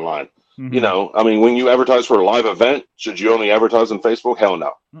as online. Mm-hmm. I mean, when you advertise for a live event, should you only advertise on Facebook? Hell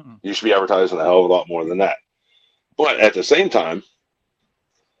no. Mm-mm. You should be advertising a hell of a lot more than that. But at the same time,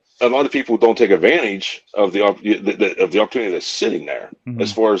 a lot of people don't take advantage of the opportunity that's sitting there,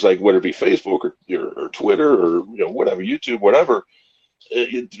 as far as like whether it be Facebook or Twitter or whatever, YouTube, whatever.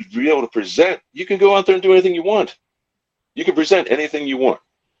 To be able to present, you can go out there and do anything you want. You can present anything you want.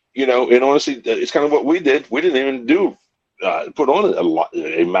 And honestly, it's kind of what we did. We didn't even put on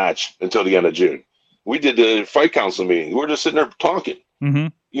a match until the end of June. We did the Fight Council meeting. We were just sitting there talking,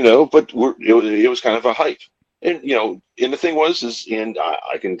 but it was kind of a hype. And, and the thing and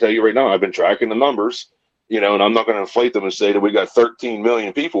I can tell you right now, I've been tracking the numbers, and I'm not going to inflate them and say that we got 13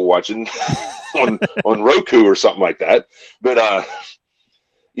 million people watching on Roku or something like that. But,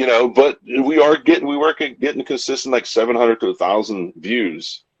 but we were getting consistent, like 700 to 1,000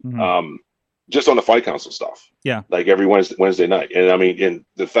 views, just on the Fight Council stuff. Yeah. Like every Wednesday night. And I mean, and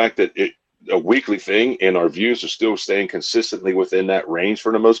the fact that a weekly thing and our views are still staying consistently within that range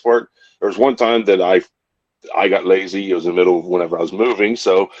for the most part. There was one time that I got lazy. It was in the middle of whenever I was moving.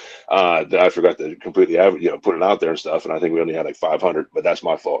 So that I forgot to completely put it out there and stuff. And I think we only had like 500, but that's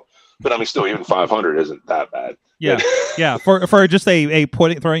my fault. But I mean, still, even 500 isn't that bad. Yeah. Yeah. For just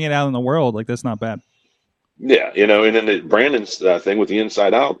throwing it out in the world, like, that's not bad. Yeah, and then the Brandon's thing with the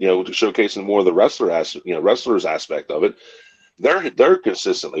Inside Out, showcasing more of the wrestlers aspect of it. They're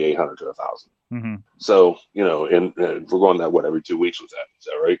consistently 800 to 1,000. Mm-hmm. So and we're going that every 2 weeks with that. Is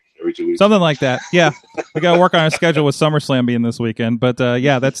that right? Every 2 weeks, something like that. Yeah, we got to work on our schedule with SummerSlam being this weekend, but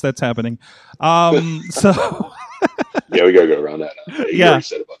that's happening. So. Yeah, we gotta go around that. You already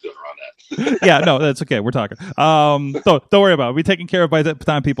said about doing around that. Yeah, no, that's okay. We're talking. Don't worry about it. We'll be taken care of by the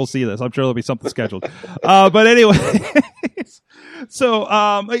time people see this. I'm sure there'll be something scheduled. But anyway, so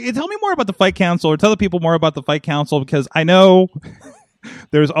tell me more about the Fight Council, or tell the people more about the Fight Council, because I know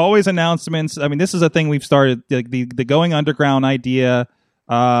there's always announcements. I mean, this is a thing we've started, like the going underground idea.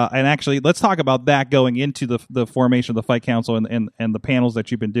 And actually, let's talk about that going into the formation of the Fight Council and the panels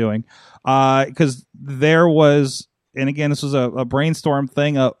that you've been doing. Because there was, and again, this was a brainstorm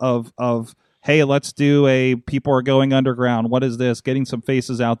thing of hey, let's do people are going underground. What is this? Getting some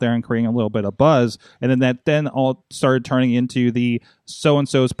faces out there and creating a little bit of buzz. And then that all started turning into the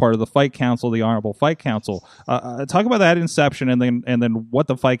so-and-so's part of the Fight Council, the Honorable Fight Council. Talk about that inception, and then what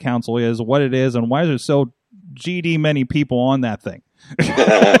the Fight Council is, what it is, and why is there so GD many people on that thing?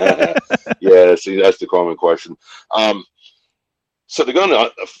 Yeah, see, that's the common question. So the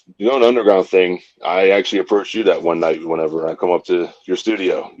going underground thing, I actually approached you that one night whenever I come up to your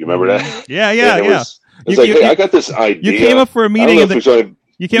studio. You remember that? Yeah. It's like, hey, I got this idea. You came up for a meeting, up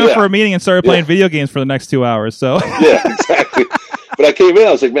for a meeting and started playing video games for the next 2 hours. So yeah, exactly. But I came in,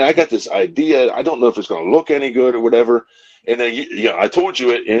 I was like, man, I got this idea. I don't know if it's going to look any good or whatever. And then I told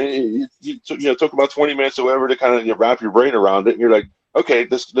you it, and it took about 20 minutes or whatever to kind of wrap your brain around it. And you're like, okay,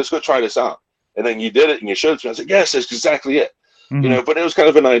 let's go try this out. And then you did it, and you showed it to me. I was like, yes, that's exactly it. Mm-hmm. But it was kind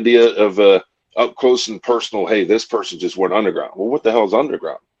of an idea of up close and personal. Hey, this person just went underground. Well, what the hell is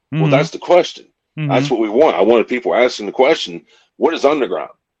underground? Mm-hmm. Well, that's the question. Mm-hmm. That's what we want. I wanted people asking the question, what is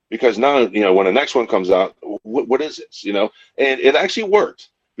underground? Because now, when the next one comes out, what is this? And it actually worked,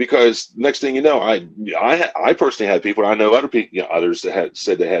 because next thing you know, I personally had people, I know other people, others that had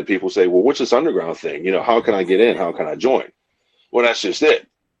said they had people say, well, what's this underground thing? How can I get in? How can I join? Well, that's just it.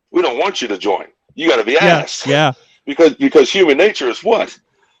 We don't want you to join. You got to be asked. Yeah. Because human nature is what?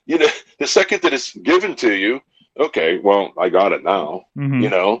 you know, the second that it's given to you, okay, well, I got it now, you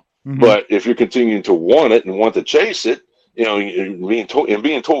know. But if you're continuing to want it and want to chase it, you know, and being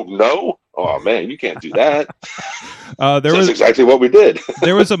told no, oh man, you can't do that. That's exactly what we did.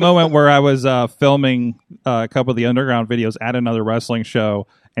 There was a moment where I was filming a couple of the underground videos at another wrestling show,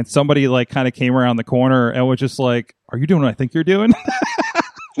 and somebody like kind of came around the corner and was just like, "Are you doing what I think you're doing?"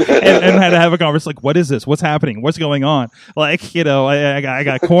 and had to have a conversation like, what is this? What's happening? What's going on? Like, you know, I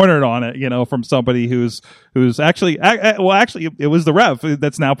got cornered on it, you know, from somebody who's actually, actually, it was the ref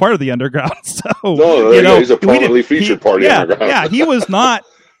that's now part of the underground. So, you know, he's a prominently featured part of the underground. Yeah, he was not.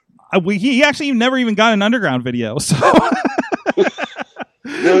 He actually never even got an underground video. So.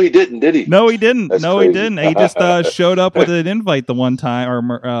 No, he didn't, did he? No, he didn't. That's no, crazy. He didn't. He just showed up with an invite the one time,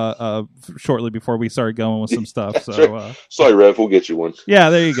 or shortly before we started going with some stuff. So, sorry, Rev, we'll get you one. Yeah,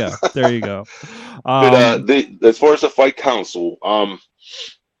 there you go. There you go. But as far as the fight council,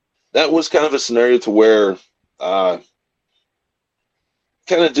 that was kind of a scenario to where, kind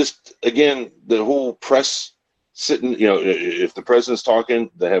of just again the whole press sitting. You know, if the president's talking,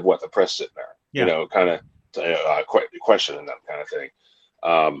 they have the press sitting there. Yeah. You know, kind of questioning them, kind of thing.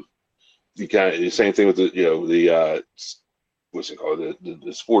 You kind of the same thing with the what's it called,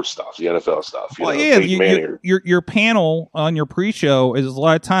 the sports stuff, the NFL stuff. Your panel on your pre-show is a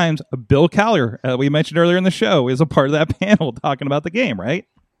lot of times Bill Cowler, we mentioned earlier in the show, is a part of that panel talking about the game, right?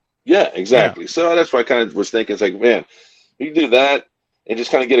 Yeah, exactly. Yeah. So that's why I kind of was thinking, it's like, man, you do that and just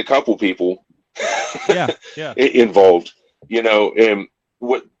kind of get a couple people, involved, you know, and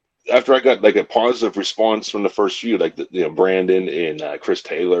what. After I got like a positive response from the first few, like Brandon and Chris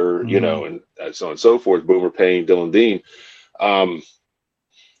Taylor, you know, and so on and so forth, Boomer Payne, Dylan Dean.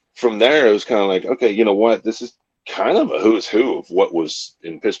 From there, it was kind of like, okay, you know what? This is kind of a who's who of what was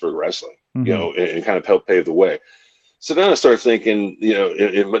in Pittsburgh wrestling, you know, and kind of helped pave the way. So then I started thinking, you know,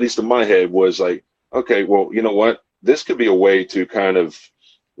 at least in my head was like, okay, well, you know what? This could be a way to kind of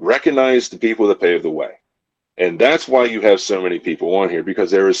recognize the people that paved the way. And that's why you have so many people on here,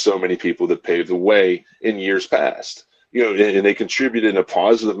 because there is so many people that paved the way in years past, you know, and they contributed in a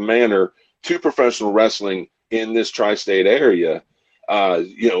positive manner to professional wrestling in this tri-state area,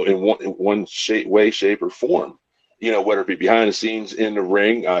 you know, in one way, shape, or form, you know, whether it be behind the scenes, in the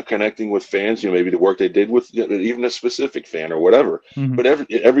ring, connecting with fans, you know, maybe the work they did with even a specific fan or whatever. But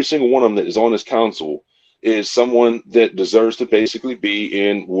every single one of them that is on this council is someone that deserves to basically be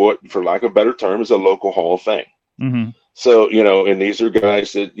in what, for lack of a better term, is a local Hall of Fame. So, you know, and these are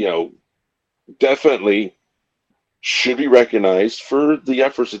guys that, you know, definitely should be recognized for the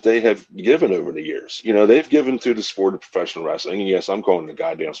efforts that they have given over the years. You know, they've given to the sport of professional wrestling. And yes, I'm calling it a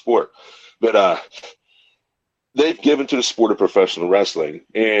goddamn sport, but they've given to the sport of professional wrestling.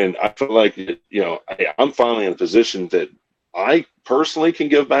 And I feel like, you know, I'm finally in a position that I personally can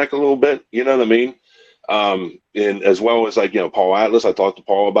give back a little bit. You know what I mean? And as well as, like, you know, Paul Atlas, I talked to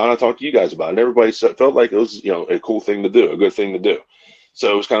Paul about it, I talked to you guys about it, and everybody felt like it was, you know, a cool thing to do, a good thing to do.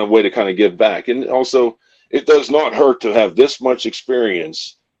 So it was kind of a way to kind of give back. And also, it does not hurt to have this much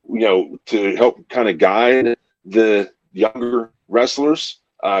experience, you know, to help kind of guide the younger wrestlers,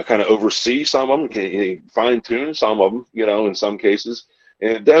 kind of oversee some of them, fine tune some of them, you know, in some cases.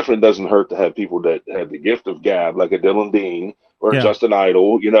 And it definitely doesn't hurt to have people that have the gift of gab, like a Dylan Dean or Justin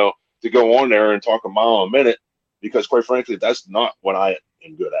Idol, you know, to go on there and talk a mile a minute, because quite frankly, that's not what I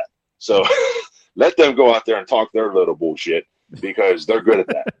am good at. So let them go out there and talk their little bullshit, because they're good at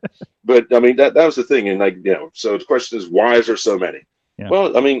that. But I mean, that was the thing. And, like, you know, so the question is, why is there so many? Yeah.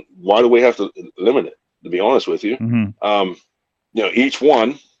 Well, I mean, why do we have to limit it, to be honest with you? You know, each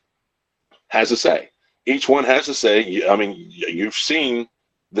one has a say. Each one has a say. I mean, you've seen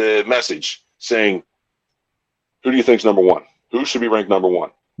the message saying, who do you think's number one? Who should be ranked number one?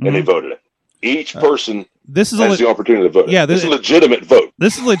 And they voted it. Each person has the opportunity to vote. Yeah, this is a legitimate vote.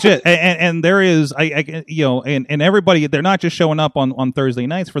 This is legit, and there is, you know, and everybody, they're not just showing up on Thursday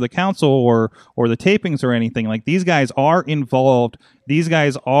nights for the council or the tapings or anything. Like, these guys are involved. These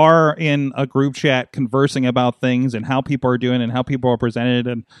guys are in a group chat conversing about things and how people are doing and how people are presented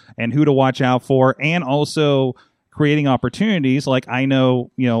and who to watch out for, and also creating opportunities. Like, I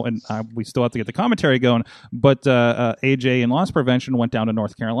know, you know, and we still have to get the commentary going, but AJ and Loss Prevention went down to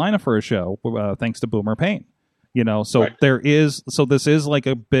North Carolina for a show, thanks to Boomer Payne, you know, so this is like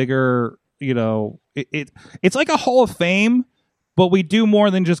a bigger, you know, it's like a Hall of Fame, but we do more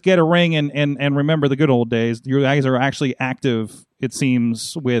than just get a ring and remember the good old days. You guys are actually active, it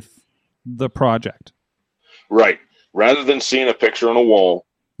seems, with the project. Right. Rather than seeing a picture on a wall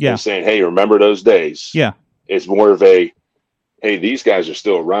and saying, hey, remember those days. Yeah. It's more of a, hey, these guys are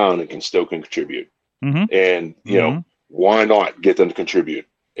still around and can contribute. And, you know, why not get them to contribute?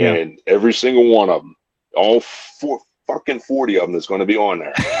 Yeah. And every single one of them, all 40 of them that's going to be on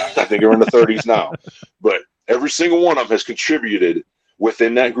there. I think they're in the 30s now. But every single one of them has contributed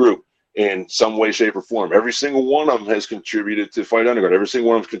within that group in some way, shape, or form. Every single one of them has contributed to Fight Underground. Every single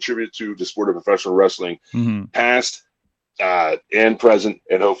one of them has contributed to the sport of professional wrestling, past and present,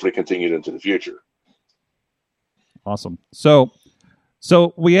 and hopefully continued into the future. Awesome. So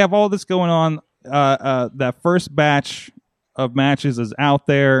we have all this going on. That first batch of matches is out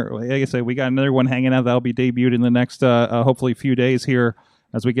there. Like I said, we got another one hanging out that'll be debuted in the next hopefully few days here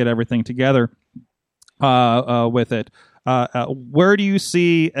as we get everything together with it. Where do you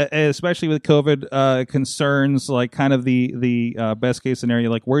see, especially with COVID concerns, like kind of the best case scenario,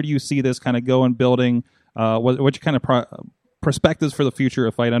 like where do you see this kind of going, building? What kind of perspectives for the future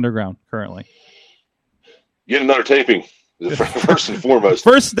of Fight Underground currently? Get another taping, first and foremost.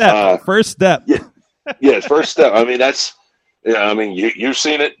 First step. Yeah, first step. I mean, that's, I mean, you've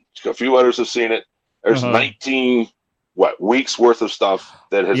seen it. A few others have seen it. There's 19 weeks worth of stuff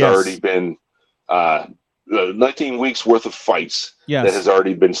that has already been 19 weeks worth of fights that has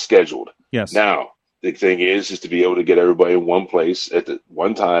already been scheduled. Yes. Now, the thing is to be able to get everybody in one place at the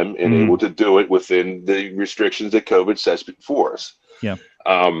one time and able to do it within the restrictions that COVID sets before us. Yeah.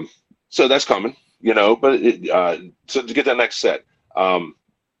 So that's coming, but so to get that next set,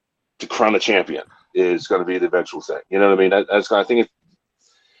 to crown a champion is going to be the eventual thing. You know what I mean? That's I think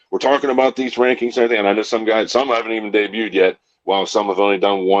we're talking about these rankings and everything, and I know some haven't even debuted yet, while some have only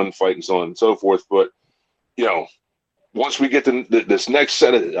done one fight and so on and so forth. But once we get this next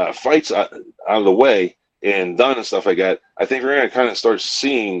set of fights out of the way and done and stuff like that, I think we're going to kind of start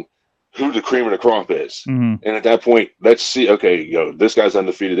seeing who the cream of the crop is. And at that point, let's see, okay, this guy's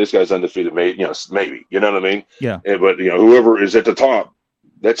undefeated, maybe, you know what I mean? Yeah. But, whoever is at the top,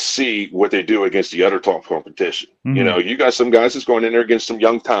 let's see what they do against the other top competition. You got some guys that's going in there against some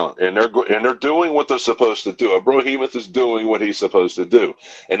young talent, and they're doing what they're supposed to do. A Brohemoth is doing what he's supposed to do,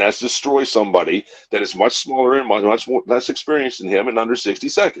 and that's destroy somebody that is much smaller and much less experienced than him in under 60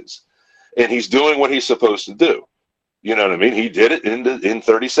 seconds. And he's doing what he's supposed to do. You know what I mean? He did it in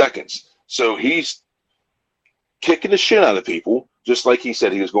 30 seconds. So he's kicking the shit out of people, just like he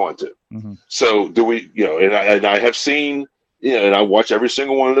said he was going to. So do we, and I have seen, and I watch every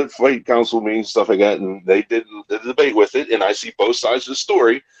single one of the fight council meetings, stuff like that, and they did the debate with it, and I see both sides of the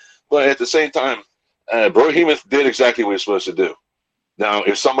story. But at the same time, Brohemoth did exactly what he was supposed to do. Now,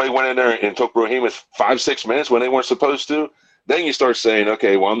 if somebody went in there and took Brohemoth 5-6 minutes when they weren't supposed to, then you start saying,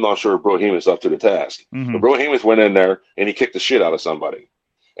 okay, well, I'm not sure if Brohemoth's up to the task. But Brohemoth went in there, and he kicked the shit out of somebody.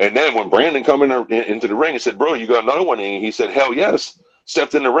 And then when Brandon come into the ring and said, bro, you got another one in, he said, hell yes.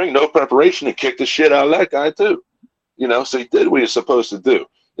 Stepped in the ring, no preparation, and kicked the shit out of that guy, too. So he did what he was supposed to do.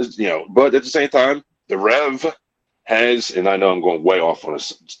 But at the same time, the Rev has, and I know I'm going way off on a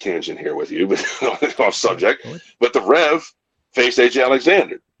tangent here with you, but off subject, but the Rev faced AJ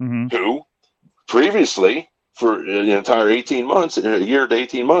Alexander, who previously, for an entire 18 months, a year to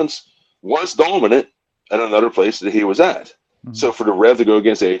 18 months, was dominant at another place that he was at. So for the Rev to go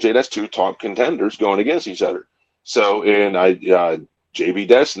against AJ, that's two top contenders going against each other. So, and JB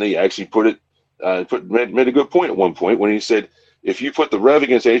Destiny actually made a good point at one point when he said, if you put the Rev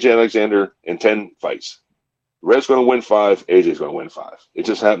against AJ Alexander in 10 fights, Rev's going to win 5, AJ's going to win 5. It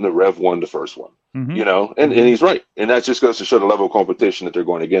just happened that Rev won the first one, and he's right. And that just goes to show the level of competition that they're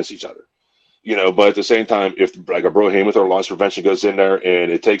going against each other. But at the same time, if like a Brohemoth or loss prevention goes in there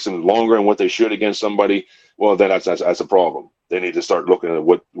and it takes them longer than what they should against somebody, well, then that's a problem. They need to start looking at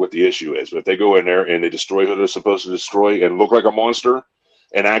what the issue is. But if they go in there and they destroy who they're supposed to destroy and look like a monster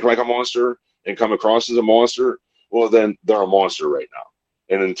and act like a monster and come across as a monster, well, then they're a monster right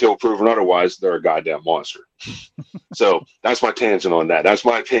now. And until proven otherwise, they're a goddamn monster. So that's my tangent on that. That's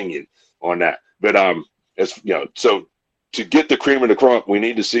my opinion on that. But so to get the cream of the crop, we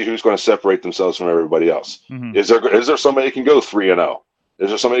need to see who's going to separate themselves from everybody else. Is there somebody that can go 3-0? Is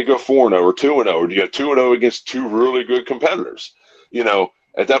there somebody to go 4-0 or 2-0? Or do you get 2-0 against two really good competitors?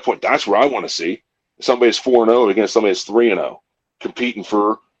 At that point, that's where I want to see somebody's 4-0 against somebody that's 3-0, competing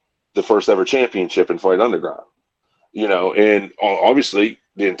for the first ever championship in Fight Underground. And obviously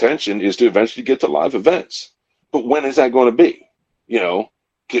the intention is to eventually get to live events. But when is that going to be?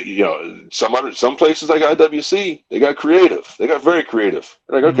 Some places like IWC, they got creative. They got very creative.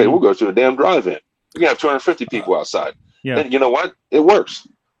 They're like, okay, we'll go to a damn drive-in. We're going to have 250 people outside. Yeah. And you know what? It works.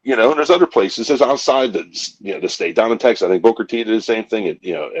 And there's other places. There's outside the state, down in Texas. I think Booker T did the same thing.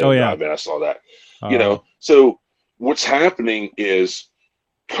 I saw that. So what's happening is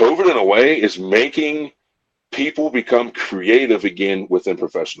COVID, in a way, is making people become creative again within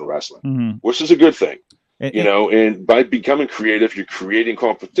professional wrestling, which is a good thing. And by becoming creative, you're creating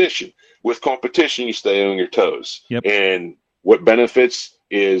competition. With competition, you stay on your toes. Yep. And what benefits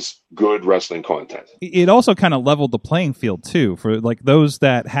is good wrestling content. It also kind of leveled the playing field too for like those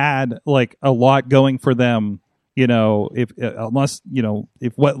that had like a lot going for them. If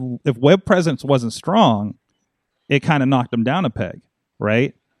web presence wasn't strong, it kind of knocked them down a peg,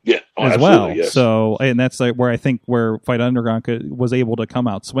 right? Yeah, as well. Yes. So, and that's like where I think where Fight Underground was able to come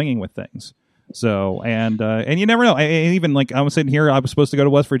out swinging with things. So, and you never know. And even like I was sitting here, I was supposed to go to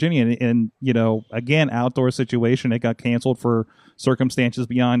West Virginia, and again, outdoor situation, it got canceled for circumstances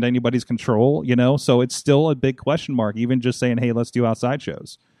beyond anybody's control. So it's still a big question mark. Even just saying, hey, let's do outside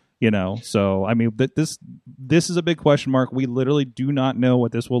shows. So I mean, this is a big question mark. We literally do not know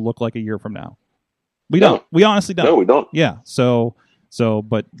what this will look like a year from now. We don't. We honestly don't. No, we don't. Yeah. So,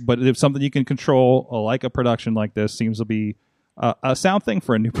 but if something you can control, like a production like this, seems to be a sound thing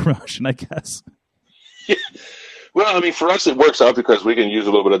for a new promotion, I guess. Yeah. Well, I mean, for us, it works out because we can use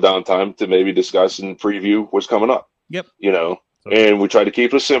a little bit of downtime to maybe discuss and preview what's coming up. Yep. And we try to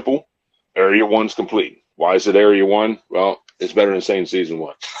keep it simple. Area 1's complete. Why is it Area 1? Well, it's better than saying Season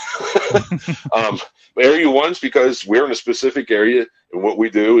 1. Area 1's because we're in a specific area, and what we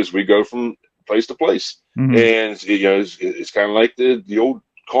do is we go from place to place. Mm-hmm. And it's kind of like the old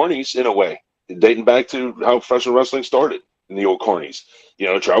carnies in a way, dating back to how professional wrestling started in the old carnies.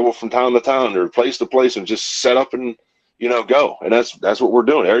 Travel from town to town or place to place and just set up and go. And that's what we're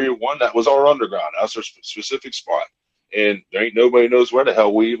doing. Area 1, that was our underground. That's our specific spot. And there ain't nobody knows where the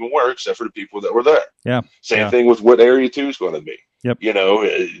hell we even were except for the people that were there. Yeah. Same thing with what Area 2 is going to be. Yep.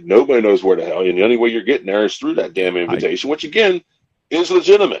 Nobody knows where the hell. And the only way you're getting there is through that damn invitation, which again is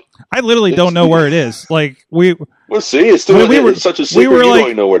legitimate. I literally don't know where it is. Like well, see, it's still it's such a secret. You don't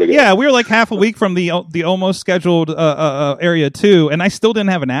even know where to go. Yeah, we were like half a week from the almost scheduled Area 2, and I still didn't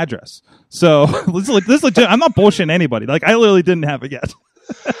have an address. So this is legit. I'm not bullshitting anybody. Like I literally didn't have it yet.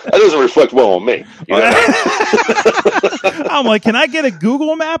 That doesn't reflect well on me. I'm like, can I get a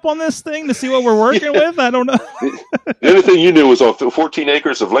Google map on this thing to see what we're working with? I don't know. The only thing you knew was on 14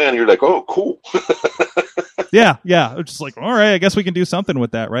 acres of land. You're like, oh, cool. Yeah. It's just like, all right, I guess we can do something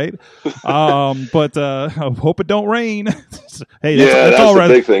with that, right? But I hope it don't rain. Hey, that's all the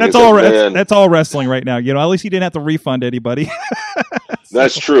big thing. That's all wrestling right now. At least you didn't have to refund anybody.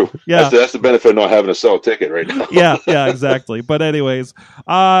 That's true. Yeah, that's the benefit of not having to sell a ticket right now. yeah, exactly. But anyways, check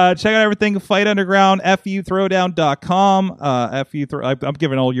out everything. Fight Underground, futhrowdown.com. I'm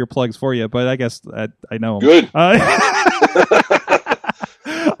giving all your plugs for you, but I guess I know them. Good.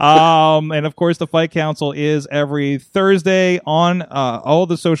 And of course, the Fight Council is every Thursday on all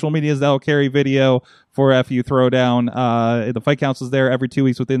the social medias that will carry video for FU Throwdown. The Fight Council is there every 2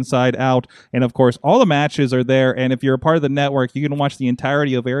 weeks with Inside Out. And of course, all the matches are there. And if you're a part of the network, you can watch the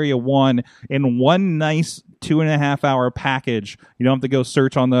entirety of Area 1 in one nice 2.5 hour package. You don't have to go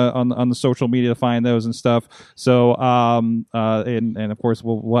search on the social media to find those and stuff. So, and of course,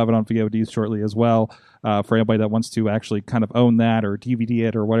 we'll have it on VODs shortly as well. For anybody that wants to actually kind of own that or DVD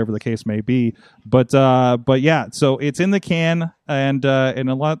it or whatever the case may be, but yeah, so it's in the can, and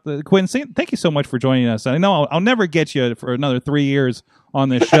a lot. Quinn, thank you so much for joining us. I know I'll never get you for another 3 years on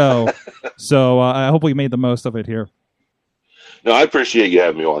this show, so I hope we made the most of it here. No, I appreciate you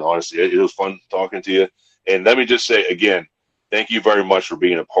having me on. Honestly, it was fun talking to you, and let me just say again, thank you very much for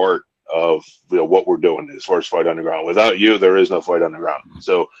being a part of what we're doing as far as Fight Underground. Without you, there is no Fight Underground.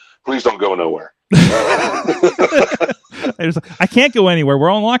 So please don't go nowhere. I can't go anywhere. We're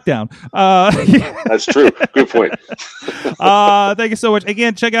on lockdown. That's true. Good point. Thank you so much.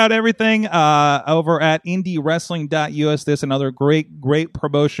 Again, check out everything over at indywrestling.us. This another great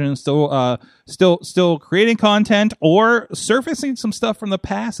promotion. Still creating content or surfacing some stuff from the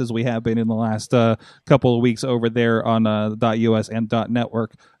past as we have been in the last couple of weeks over there on .us and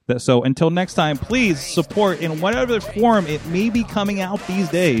 .network. So until next time, please support in whatever form it may be coming out these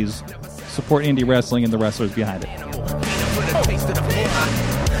days. Support indie wrestling and the wrestlers behind it.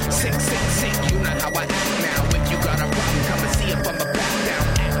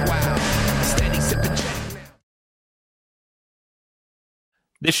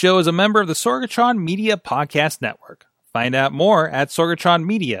 This show is a member of the Sorgatron Media Podcast Network. Find out more at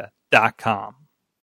sorgatronmedia.com.